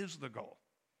what is the goal.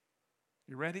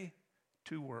 You ready?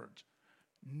 2 words.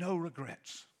 No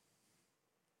regrets.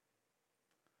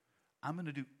 I'm going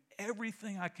to do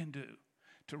everything I can do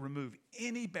to remove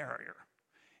any barrier,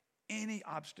 any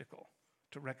obstacle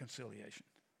to reconciliation.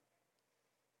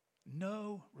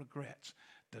 No regrets.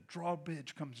 The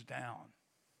drawbridge comes down.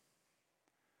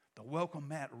 The welcome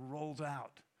mat rolls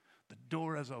out. The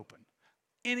door is open.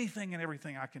 Anything and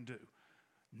everything I can do.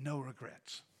 No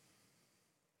regrets.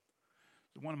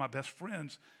 One of my best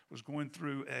friends was going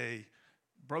through a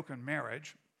broken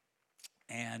marriage,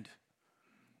 and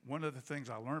one of the things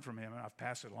I learned from him, and I've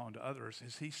passed it along to others,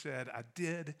 is he said, I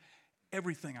did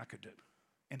everything I could do.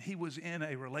 And he was in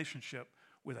a relationship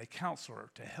with a counselor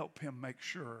to help him make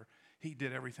sure he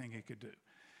did everything he could do.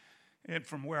 And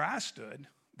from where I stood,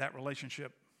 that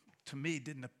relationship to me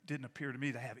didn't appear to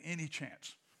me to have any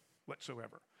chance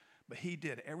whatsoever. But he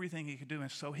did everything he could do,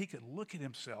 and so he could look at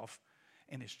himself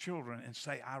and his children and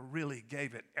say, I really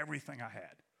gave it everything I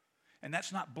had. And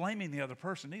that's not blaming the other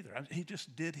person either. He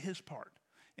just did his part.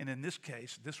 And in this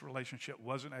case, this relationship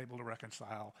wasn't able to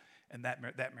reconcile, and that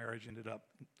marriage ended up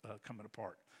coming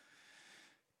apart.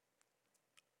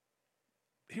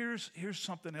 Here's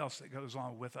something else that goes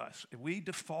on with us. We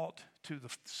default to the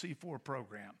C4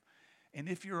 program. And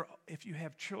if you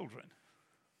have children,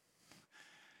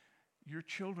 your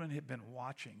children have been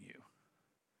watching you.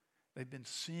 They've been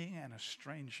seeing an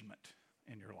estrangement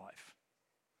in your life.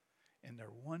 And they're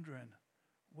wondering,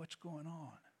 what's going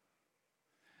on?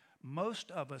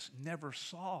 Most of us never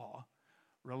saw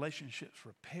relationships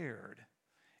repaired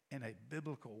in a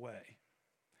biblical way.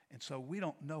 And so we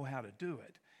don't know how to do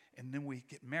it. And then we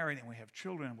get married and we have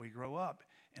children and we grow up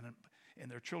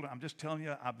and their children, I'm just telling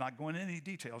you, I'm not going into any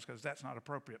details because that's not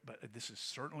appropriate, but this is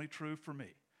certainly true for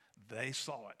me. They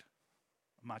saw it.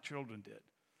 My children did.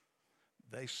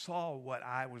 They saw what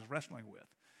I was wrestling with.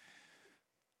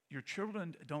 Your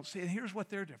children don't see it. And here's what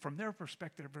they're doing. From their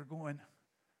perspective, they're going,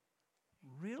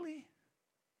 really?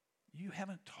 You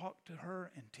haven't talked to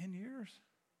her in 10 years?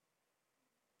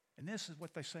 And this is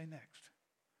what they say next.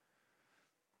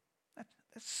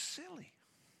 That's silly.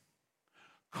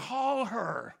 Call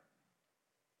her.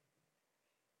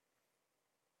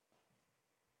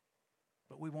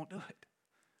 But we won't do it.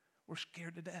 We're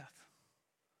scared to death.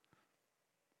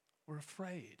 We're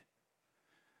afraid.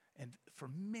 And for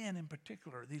men in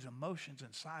particular, these emotions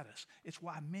inside us, it's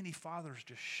why many fathers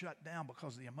just shut down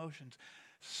because the emotions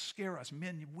scare us.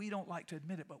 Men, we don't like to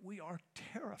admit it, but we are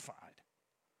terrified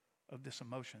of this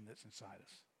emotion that's inside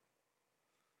us.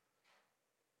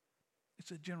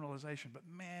 It's a generalization, but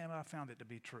man, I found it to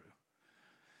be true.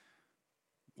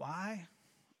 Why?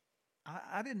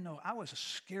 I didn't know. I was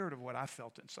scared of what I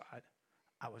felt inside.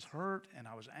 I was hurt and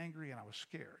I was angry and I was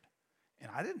scared. And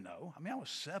I didn't know. I mean, I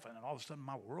was 7 and all of a sudden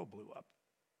my world blew up.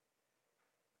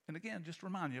 And again, just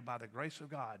remind you, by the grace of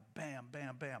God, bam,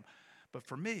 bam, bam. But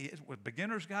for me, with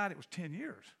beginner's guide, it was 10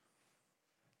 years.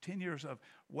 10 years of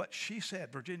what she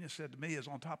said, Virginia said to me, is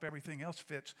on top of everything else,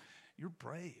 Fitz, you're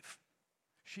brave.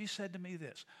 She said to me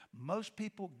this, most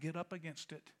people get up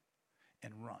against it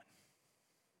and run.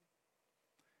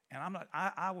 And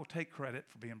I will take credit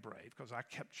for being brave because I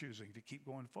kept choosing to keep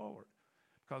going forward.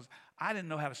 Because I didn't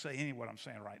know how to say any of what I'm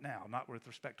saying right now, not with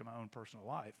respect to my own personal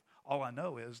life. All I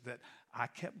know is that I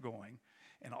kept going,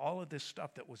 and all of this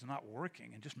stuff that was not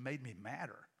working and just made me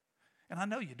madder. And I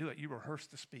know you do it. You rehearse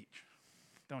the speech,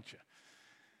 don't you?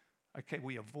 Okay,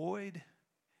 we avoid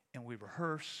and we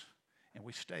rehearse and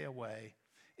we stay away.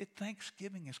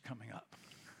 Thanksgiving is coming up.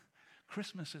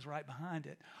 Christmas is right behind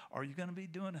it. Are you going to be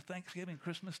doing a Thanksgiving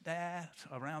Christmas dance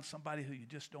around somebody who you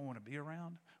just don't want to be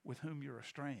around, with whom you're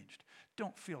estranged?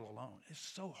 Don't feel alone. It's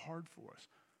so hard for us.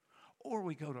 Or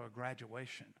we go to a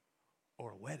graduation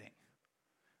or a wedding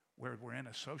where we're in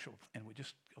a social and we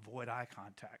just avoid eye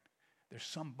contact. There's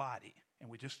somebody and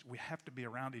we have to be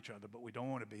around each other, but we don't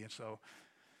want to be. And so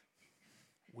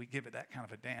we give it that kind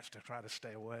of a dance to try to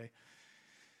stay away.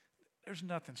 There's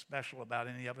nothing special about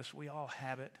any of us. We all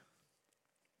have it.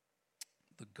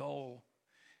 The goal,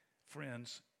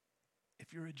 friends,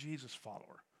 if you're a Jesus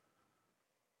follower,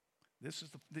 this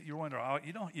is you're wondering,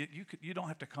 you don't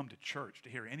have to come to church to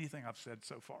hear anything I've said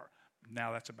so far.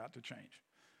 Now that's about to change.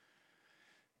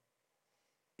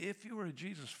 If you are a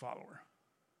Jesus follower,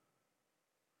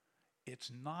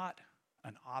 it's not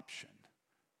an option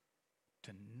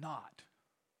to not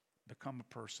become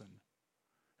a person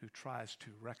who tries to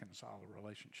reconcile a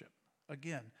relationship.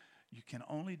 Again, you can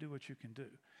only do what you can do.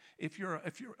 If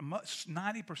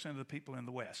 90% of the people in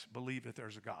the West believe that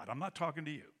there's a God, I'm not talking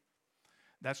to you.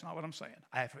 That's not what I'm saying.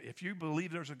 If you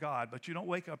believe there's a God, but you don't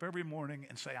wake up every morning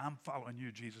and say, I'm following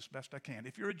you, Jesus, best I can.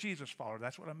 If you're a Jesus follower,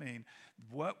 that's what I mean.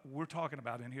 What we're talking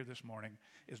about in here this morning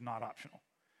is not optional.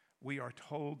 We are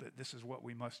told that this is what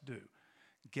we must do.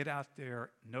 Get out there,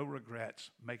 no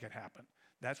regrets, make it happen.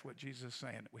 That's what Jesus is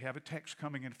saying. We have a text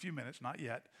coming in a few minutes, not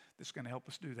yet, that's going to help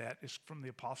us do that. It's from the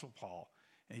Apostle Paul,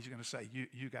 and he's going to say,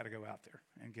 you got to go out there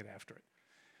and get after it.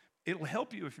 It'll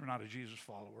help you if you're not a Jesus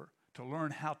follower to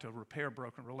learn how to repair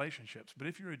broken relationships. But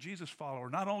if you're a Jesus follower,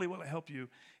 not only will it help you,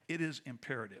 it is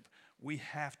imperative. We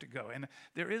have to go. And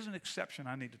there is an exception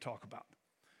I need to talk about.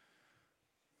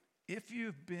 If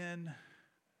you've been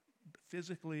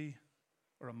physically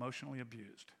or emotionally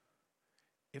abused,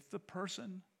 if the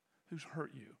person who's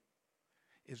hurt you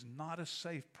is not a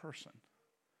safe person,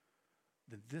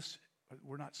 then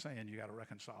we're not saying you got to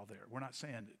reconcile there. We're not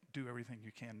saying do everything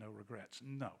you can, no regrets.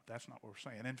 No, that's not what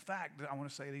we're saying. In fact, I want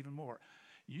to say it even more.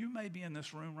 You may be in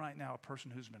this room right now, a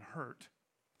person who's been hurt.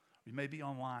 You may be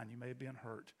online, you may have been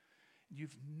hurt.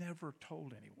 You've never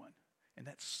told anyone. And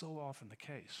that's so often the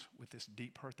case with this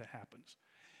deep hurt that happens.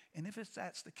 And if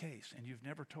that's the case and you've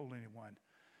never told anyone,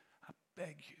 I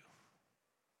beg you,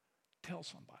 tell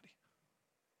somebody.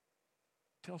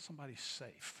 Tell somebody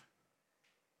safe.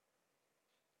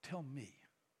 Tell me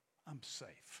I'm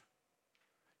safe.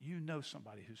 You know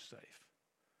somebody who's safe.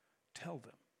 Tell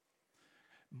them.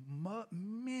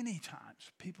 Many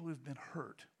times, people who've been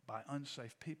hurt by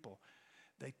unsafe people,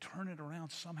 they turn it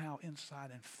around somehow inside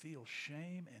and feel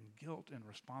shame and guilt and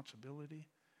responsibility.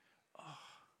 Oh,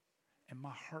 and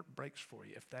my heart breaks for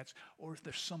you if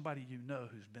there's somebody you know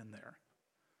who's been there.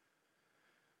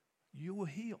 You will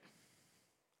heal.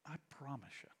 I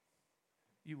promise you.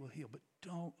 You will heal, but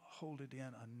don't hold it in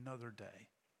another day.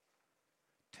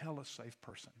 Tell a safe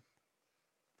person.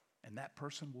 And that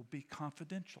person will be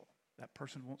confidential. That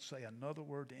person won't say another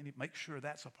word to any. Make sure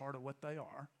that's a part of what they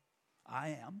are. I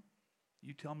am.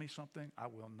 You tell me something, I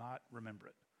will not remember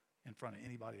it in front of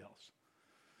anybody else.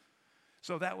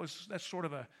 So that's sort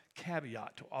of a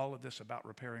caveat to all of this about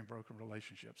repairing broken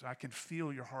relationships. I can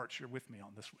feel your hearts. You're with me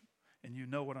on this one. And you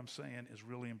know what I'm saying is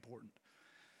really important.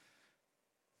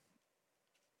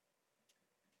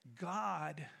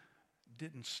 God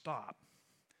didn't stop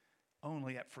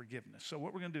only at forgiveness. So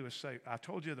what we're going to do is say, I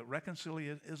told you that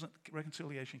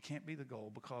reconciliation can't be the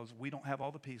goal because we don't have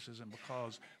all the pieces and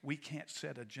because we can't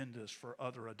set agendas for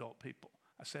other adult people.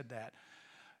 I said that.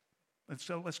 And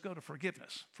so let's go to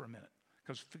forgiveness for a minute,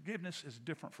 because forgiveness is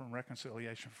different from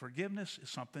reconciliation. Forgiveness is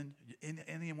something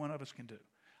any one of us can do.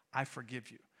 I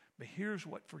forgive you. But here's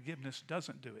what forgiveness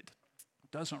doesn't do. It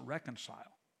doesn't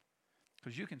reconcile.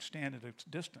 Because you can stand at a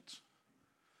distance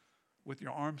with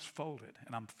your arms folded,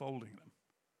 and I'm folding them.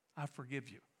 I forgive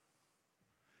you.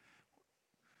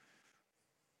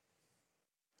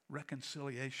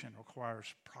 Reconciliation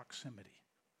requires proximity.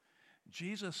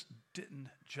 Jesus didn't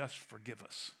just forgive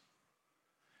us.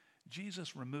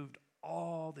 Jesus removed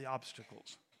all the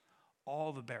obstacles,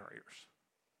 all the barriers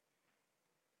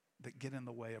that get in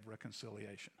the way of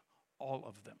reconciliation. all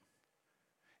of them.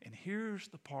 And here's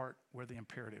the part where the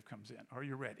imperative comes in. Are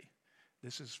you ready?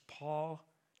 This is Paul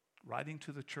writing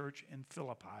to the church in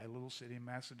Philippi, a little city in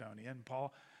Macedonia. And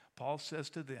Paul says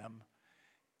to them,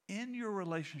 in your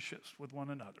relationships with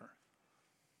one another,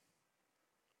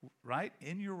 right?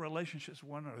 In your relationships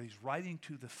with one another, he's writing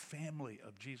to the family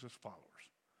of Jesus followers.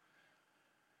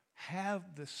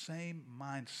 Have the same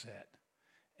mindset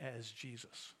as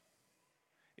Jesus.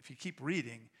 If you keep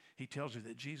reading, he tells you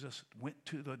that Jesus went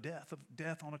to the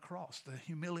death on a cross, the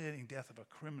humiliating death of a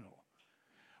criminal.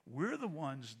 We're the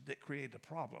ones that create the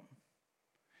problem.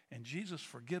 And Jesus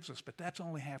forgives us, but that's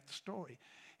only half the story.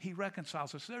 He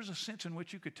reconciles us. There's a sense in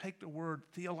which you could take the word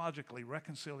theologically,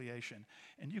 reconciliation,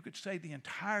 and you could say the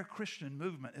entire Christian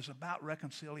movement is about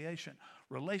reconciliation.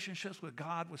 Relationships with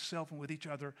God, with self, and with each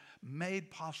other made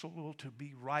possible to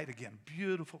be right again.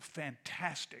 Beautiful,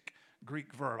 fantastic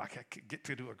Greek verb. I can't get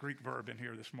to do a Greek verb in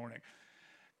here this morning.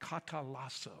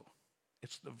 Katalasso.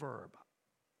 It's the verb,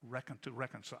 to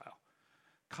reconcile.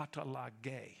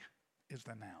 Katalage is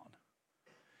the noun.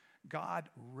 God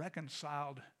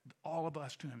reconciled all of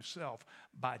us to himself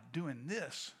by doing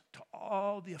this to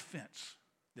all the offense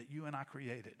that you and I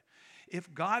created.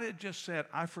 If God had just said,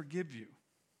 I forgive you,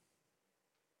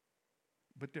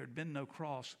 but there had been no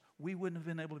cross, we wouldn't have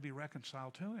been able to be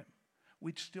reconciled to him.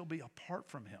 We'd still be apart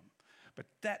from him. But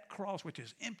that cross, which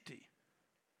is empty,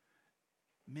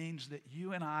 means that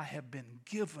you and I have been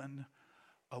given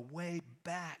a way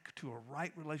back to a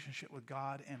right relationship with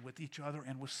God and with each other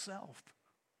and with self.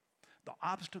 The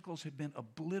obstacles had been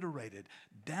obliterated.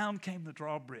 Down came the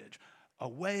drawbridge.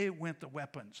 Away went the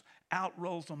weapons. Out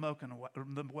rolls the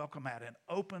welcome mat and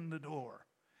opened the door.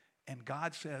 And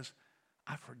God says,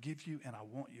 I forgive you and I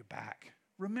want you back.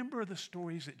 Remember the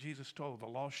stories that Jesus told, the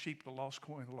lost sheep, the lost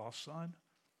coin, the lost son?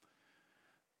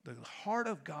 The heart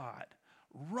of God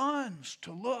runs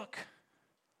to look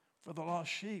for the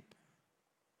lost sheep.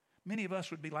 Many of us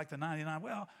would be like the 99.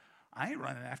 Well, I ain't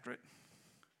running after it.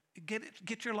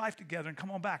 Get your life together and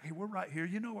come on back. Hey, we're right here.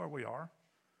 You know where we are.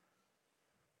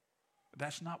 But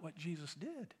that's not what Jesus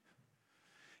did.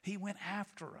 He went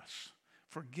after us,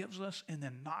 forgives us, and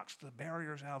then knocks the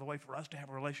barriers out of the way for us to have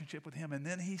a relationship with him. And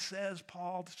then he says,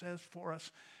 Paul says for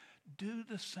us, do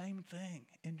the same thing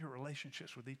in your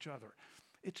relationships with each other.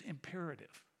 It's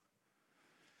imperative.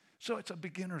 So it's a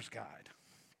beginner's guide.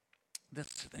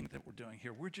 That's the thing that we're doing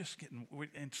here. We're just getting,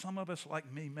 and some of us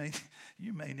like me,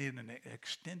 you may need an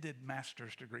extended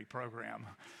master's degree program.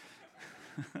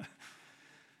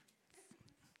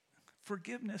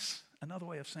 Forgiveness, another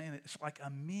way of saying it, it's like a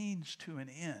means to an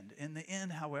end. And the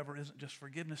end, however, isn't just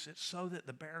forgiveness. It's so that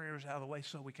the barrier is out of the way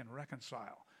so we can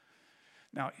reconcile.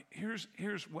 Now, here's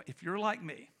what, if you're like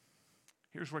me,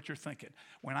 here's what you're thinking.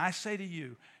 When I say to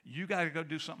you, you got to go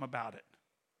do something about it,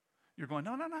 you're going,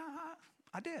 no,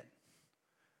 I did.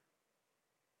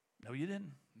 No, you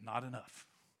didn't. Not enough.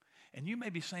 And you may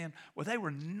be saying, well, they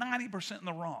were 90% in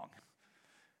the wrong,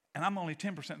 and I'm only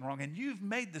 10% in the wrong. And you've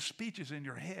made the speeches in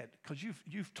your head because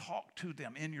you've talked to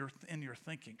them in your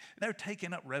thinking. They're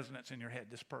taking up resonance in your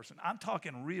head, this person. I'm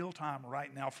talking real time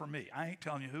right now for me. I ain't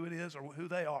telling you who it is or who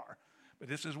they are, but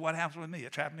this is what happens with me.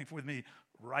 It's happening with me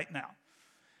right now.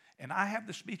 And I have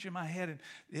the speech in my head,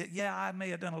 and yeah, I may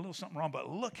have done a little something wrong, but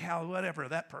look how whatever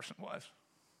that person was.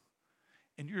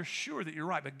 And you're sure that you're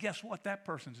right, but guess what that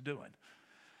person's doing?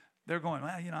 They're going,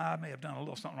 well, I may have done a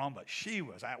little something wrong, but she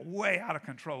was way out of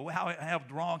control. How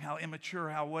wrong, how immature,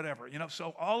 how whatever.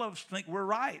 So all of us think we're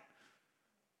right.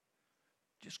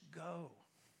 Just go.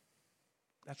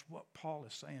 That's what Paul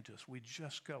is saying to us. We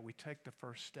just go. We take the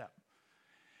first step.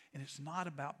 And it's not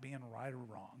about being right or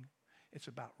wrong. It's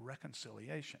about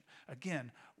reconciliation.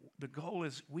 Again, the goal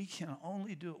is we can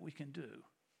only do what we can do.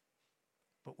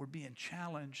 But we're being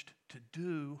challenged to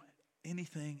do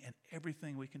anything and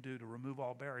everything we can do to remove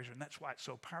all barriers. And that's why it's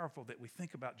so powerful that we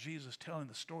think about Jesus telling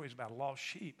the stories about a lost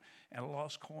sheep and a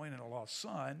lost coin and a lost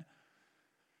son.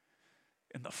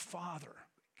 And the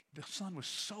son was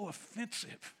so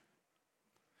offensive.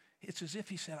 It's as if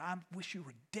he said, I wish you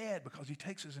were dead, because he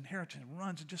takes his inheritance and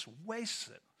runs and just wastes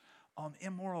it on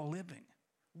immoral living.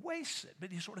 Wastes it. But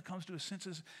he sort of comes to his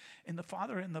senses. And the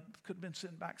father could have been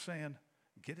sitting back saying,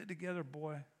 get it together,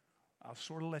 boy. I'll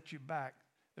sort of let you back.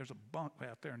 There's a bunk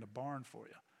out there in the barn for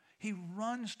you. He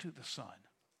runs to the son.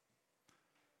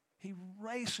 He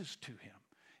races to him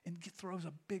and throws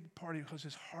a big party because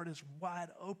his heart is wide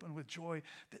open with joy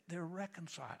that they're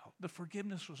reconciled. The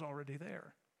forgiveness was already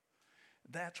there.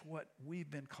 That's what we've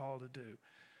been called to do.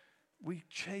 We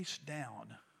chase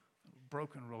down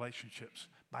broken relationships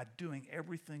by doing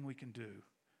everything we can do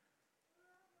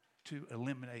to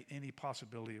eliminate any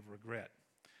possibility of regret.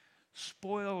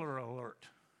 Spoiler alert.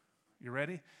 You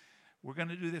ready? We're going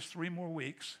to do this 3 more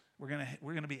weeks. We're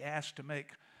going to be asked to make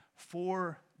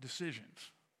 4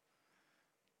 decisions.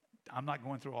 I'm not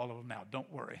going through all of them now.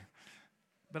 Don't worry.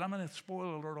 But I'm going to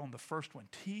spoiler alert on the first one,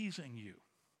 teasing you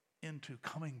into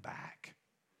coming back.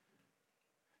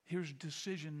 Here's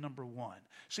decision number 1.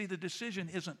 See, the decision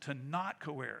isn't to not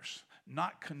coerce,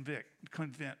 not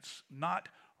convince, not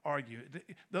argue.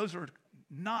 Those are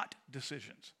not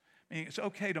decisions. I mean, it's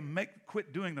okay to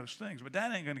quit doing those things, but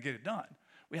that ain't going to get it done.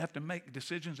 We have to make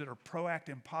decisions that are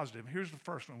proactive and positive. Here's the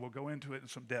first one. We'll go into it in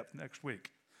some depth next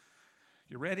week.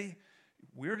 You ready?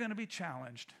 We're going to be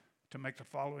challenged to make the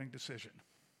following decision.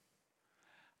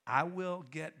 I will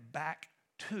get back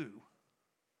to,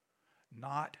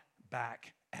 not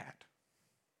back at.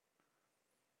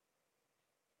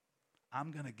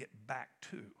 I'm going to get back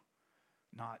to,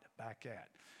 not back at.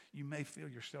 You may feel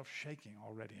yourself shaking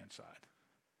already inside.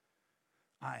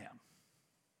 I am,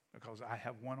 because I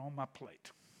have one on my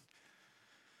plate.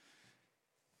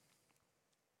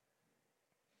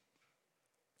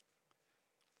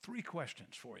 Three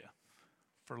questions for you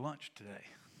for lunch today,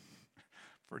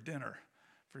 for dinner,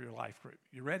 for your life group.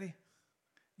 You ready?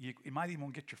 You might even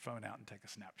want to get your phone out and take a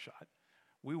snapshot.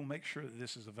 We will make sure that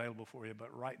this is available for you,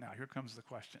 but right now, here comes the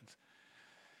questions.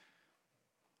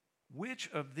 Which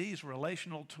of these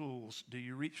relational tools do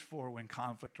you reach for when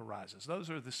conflict arises? Those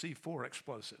are the C4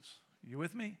 explosives. You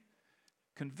with me?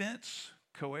 Convince,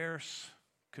 coerce,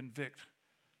 convict,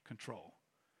 control.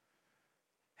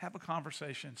 Have a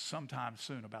conversation sometime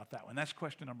soon about that one. That's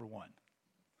question number 1.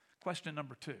 Question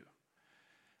number 2.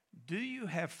 Do you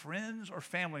have friends or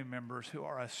family members who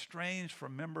are estranged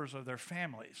from members of their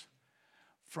families?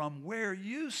 From where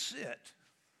you sit,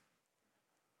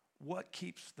 what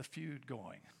keeps the feud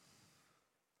going?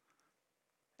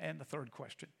 And the third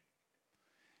question.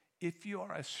 If you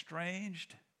are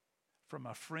estranged from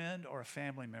a friend or a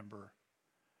family member,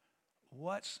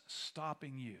 what's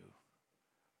stopping you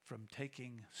from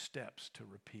taking steps to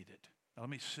repeat it? Now, let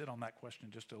me sit on that question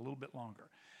just a little bit longer.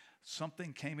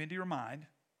 Something came into your mind.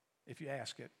 If you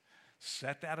ask it,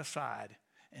 set that aside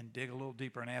and dig a little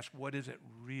deeper and ask, what is it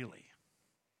really?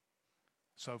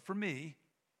 So for me,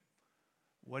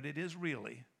 what it is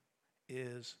really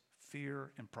is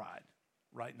fear and pride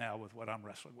right now with what I'm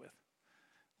wrestling with.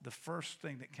 The first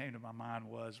thing that came to my mind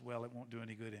was, well, it won't do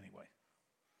any good anyway.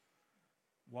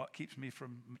 What keeps me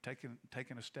from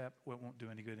taking a step? Well, it won't do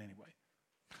any good anyway.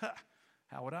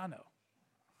 How would I know?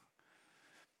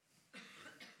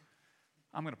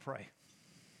 I'm going to pray.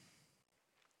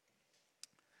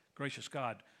 Gracious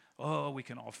God, we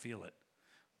can all feel it.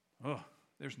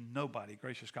 There's nobody,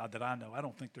 gracious God, that I know. I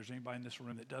don't think there's anybody in this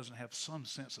room that doesn't have some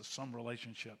sense of some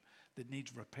relationship that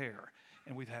needs repair.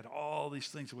 And we've had all these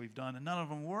things that we've done, and none of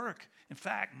them work. In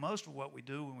fact, most of what we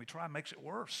do when we try makes it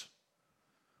worse.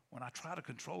 When I try to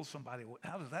control somebody,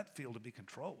 how does that feel to be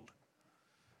controlled?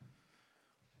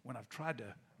 When I've tried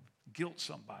to guilt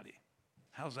somebody,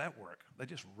 how does that work? They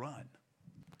just run.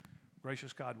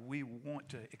 Gracious God, we want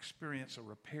to experience a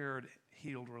repaired,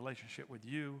 healed relationship with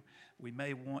you. We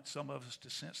may want some of us to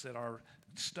sense that our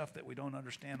stuff that we don't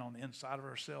understand on the inside of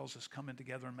ourselves is coming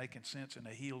together and making sense in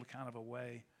a healed kind of a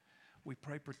way. We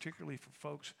pray particularly for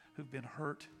folks who've been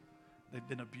hurt, they've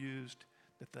been abused,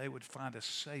 that they would find a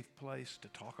safe place to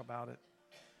talk about it.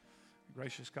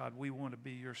 Gracious God, we want to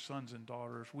be your sons and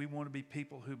daughters. We want to be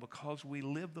people who, because we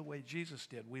live the way Jesus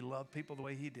did, we love people the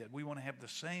way he did. We want to have the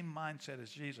same mindset as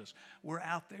Jesus. We're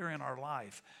out there in our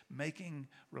life making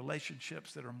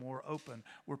relationships that are more open.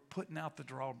 We're putting out the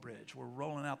drawbridge. We're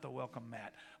rolling out the welcome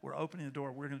mat. We're opening the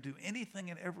door. We're going to do anything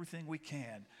and everything we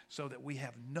can so that we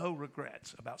have no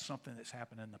regrets about something that's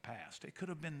happened in the past. It could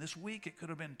have been this week. It could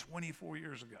have been 24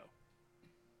 years ago.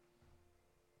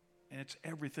 And it's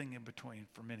everything in between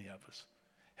for many of us.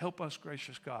 Help us,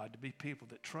 gracious God, to be people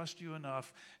that trust you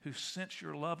enough, who sense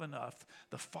your love enough,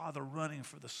 the father running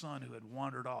for the son who had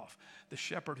wandered off, the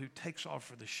shepherd who takes off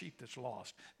for the sheep that's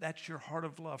lost. That's your heart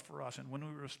of love for us. And when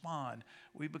we respond,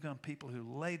 we become people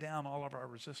who lay down all of our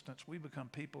resistance. We become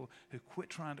people who quit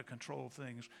trying to control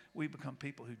things. We become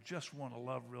people who just want to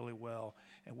love really well.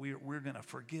 And we're going to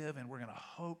forgive, and we're going to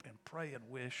hope and pray and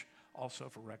wish also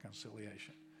for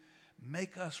reconciliation.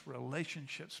 Make us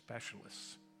relationship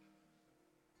specialists.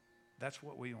 That's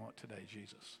what we want today,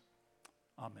 Jesus.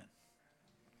 Amen.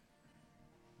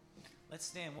 Let's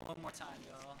stand one more time,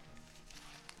 y'all.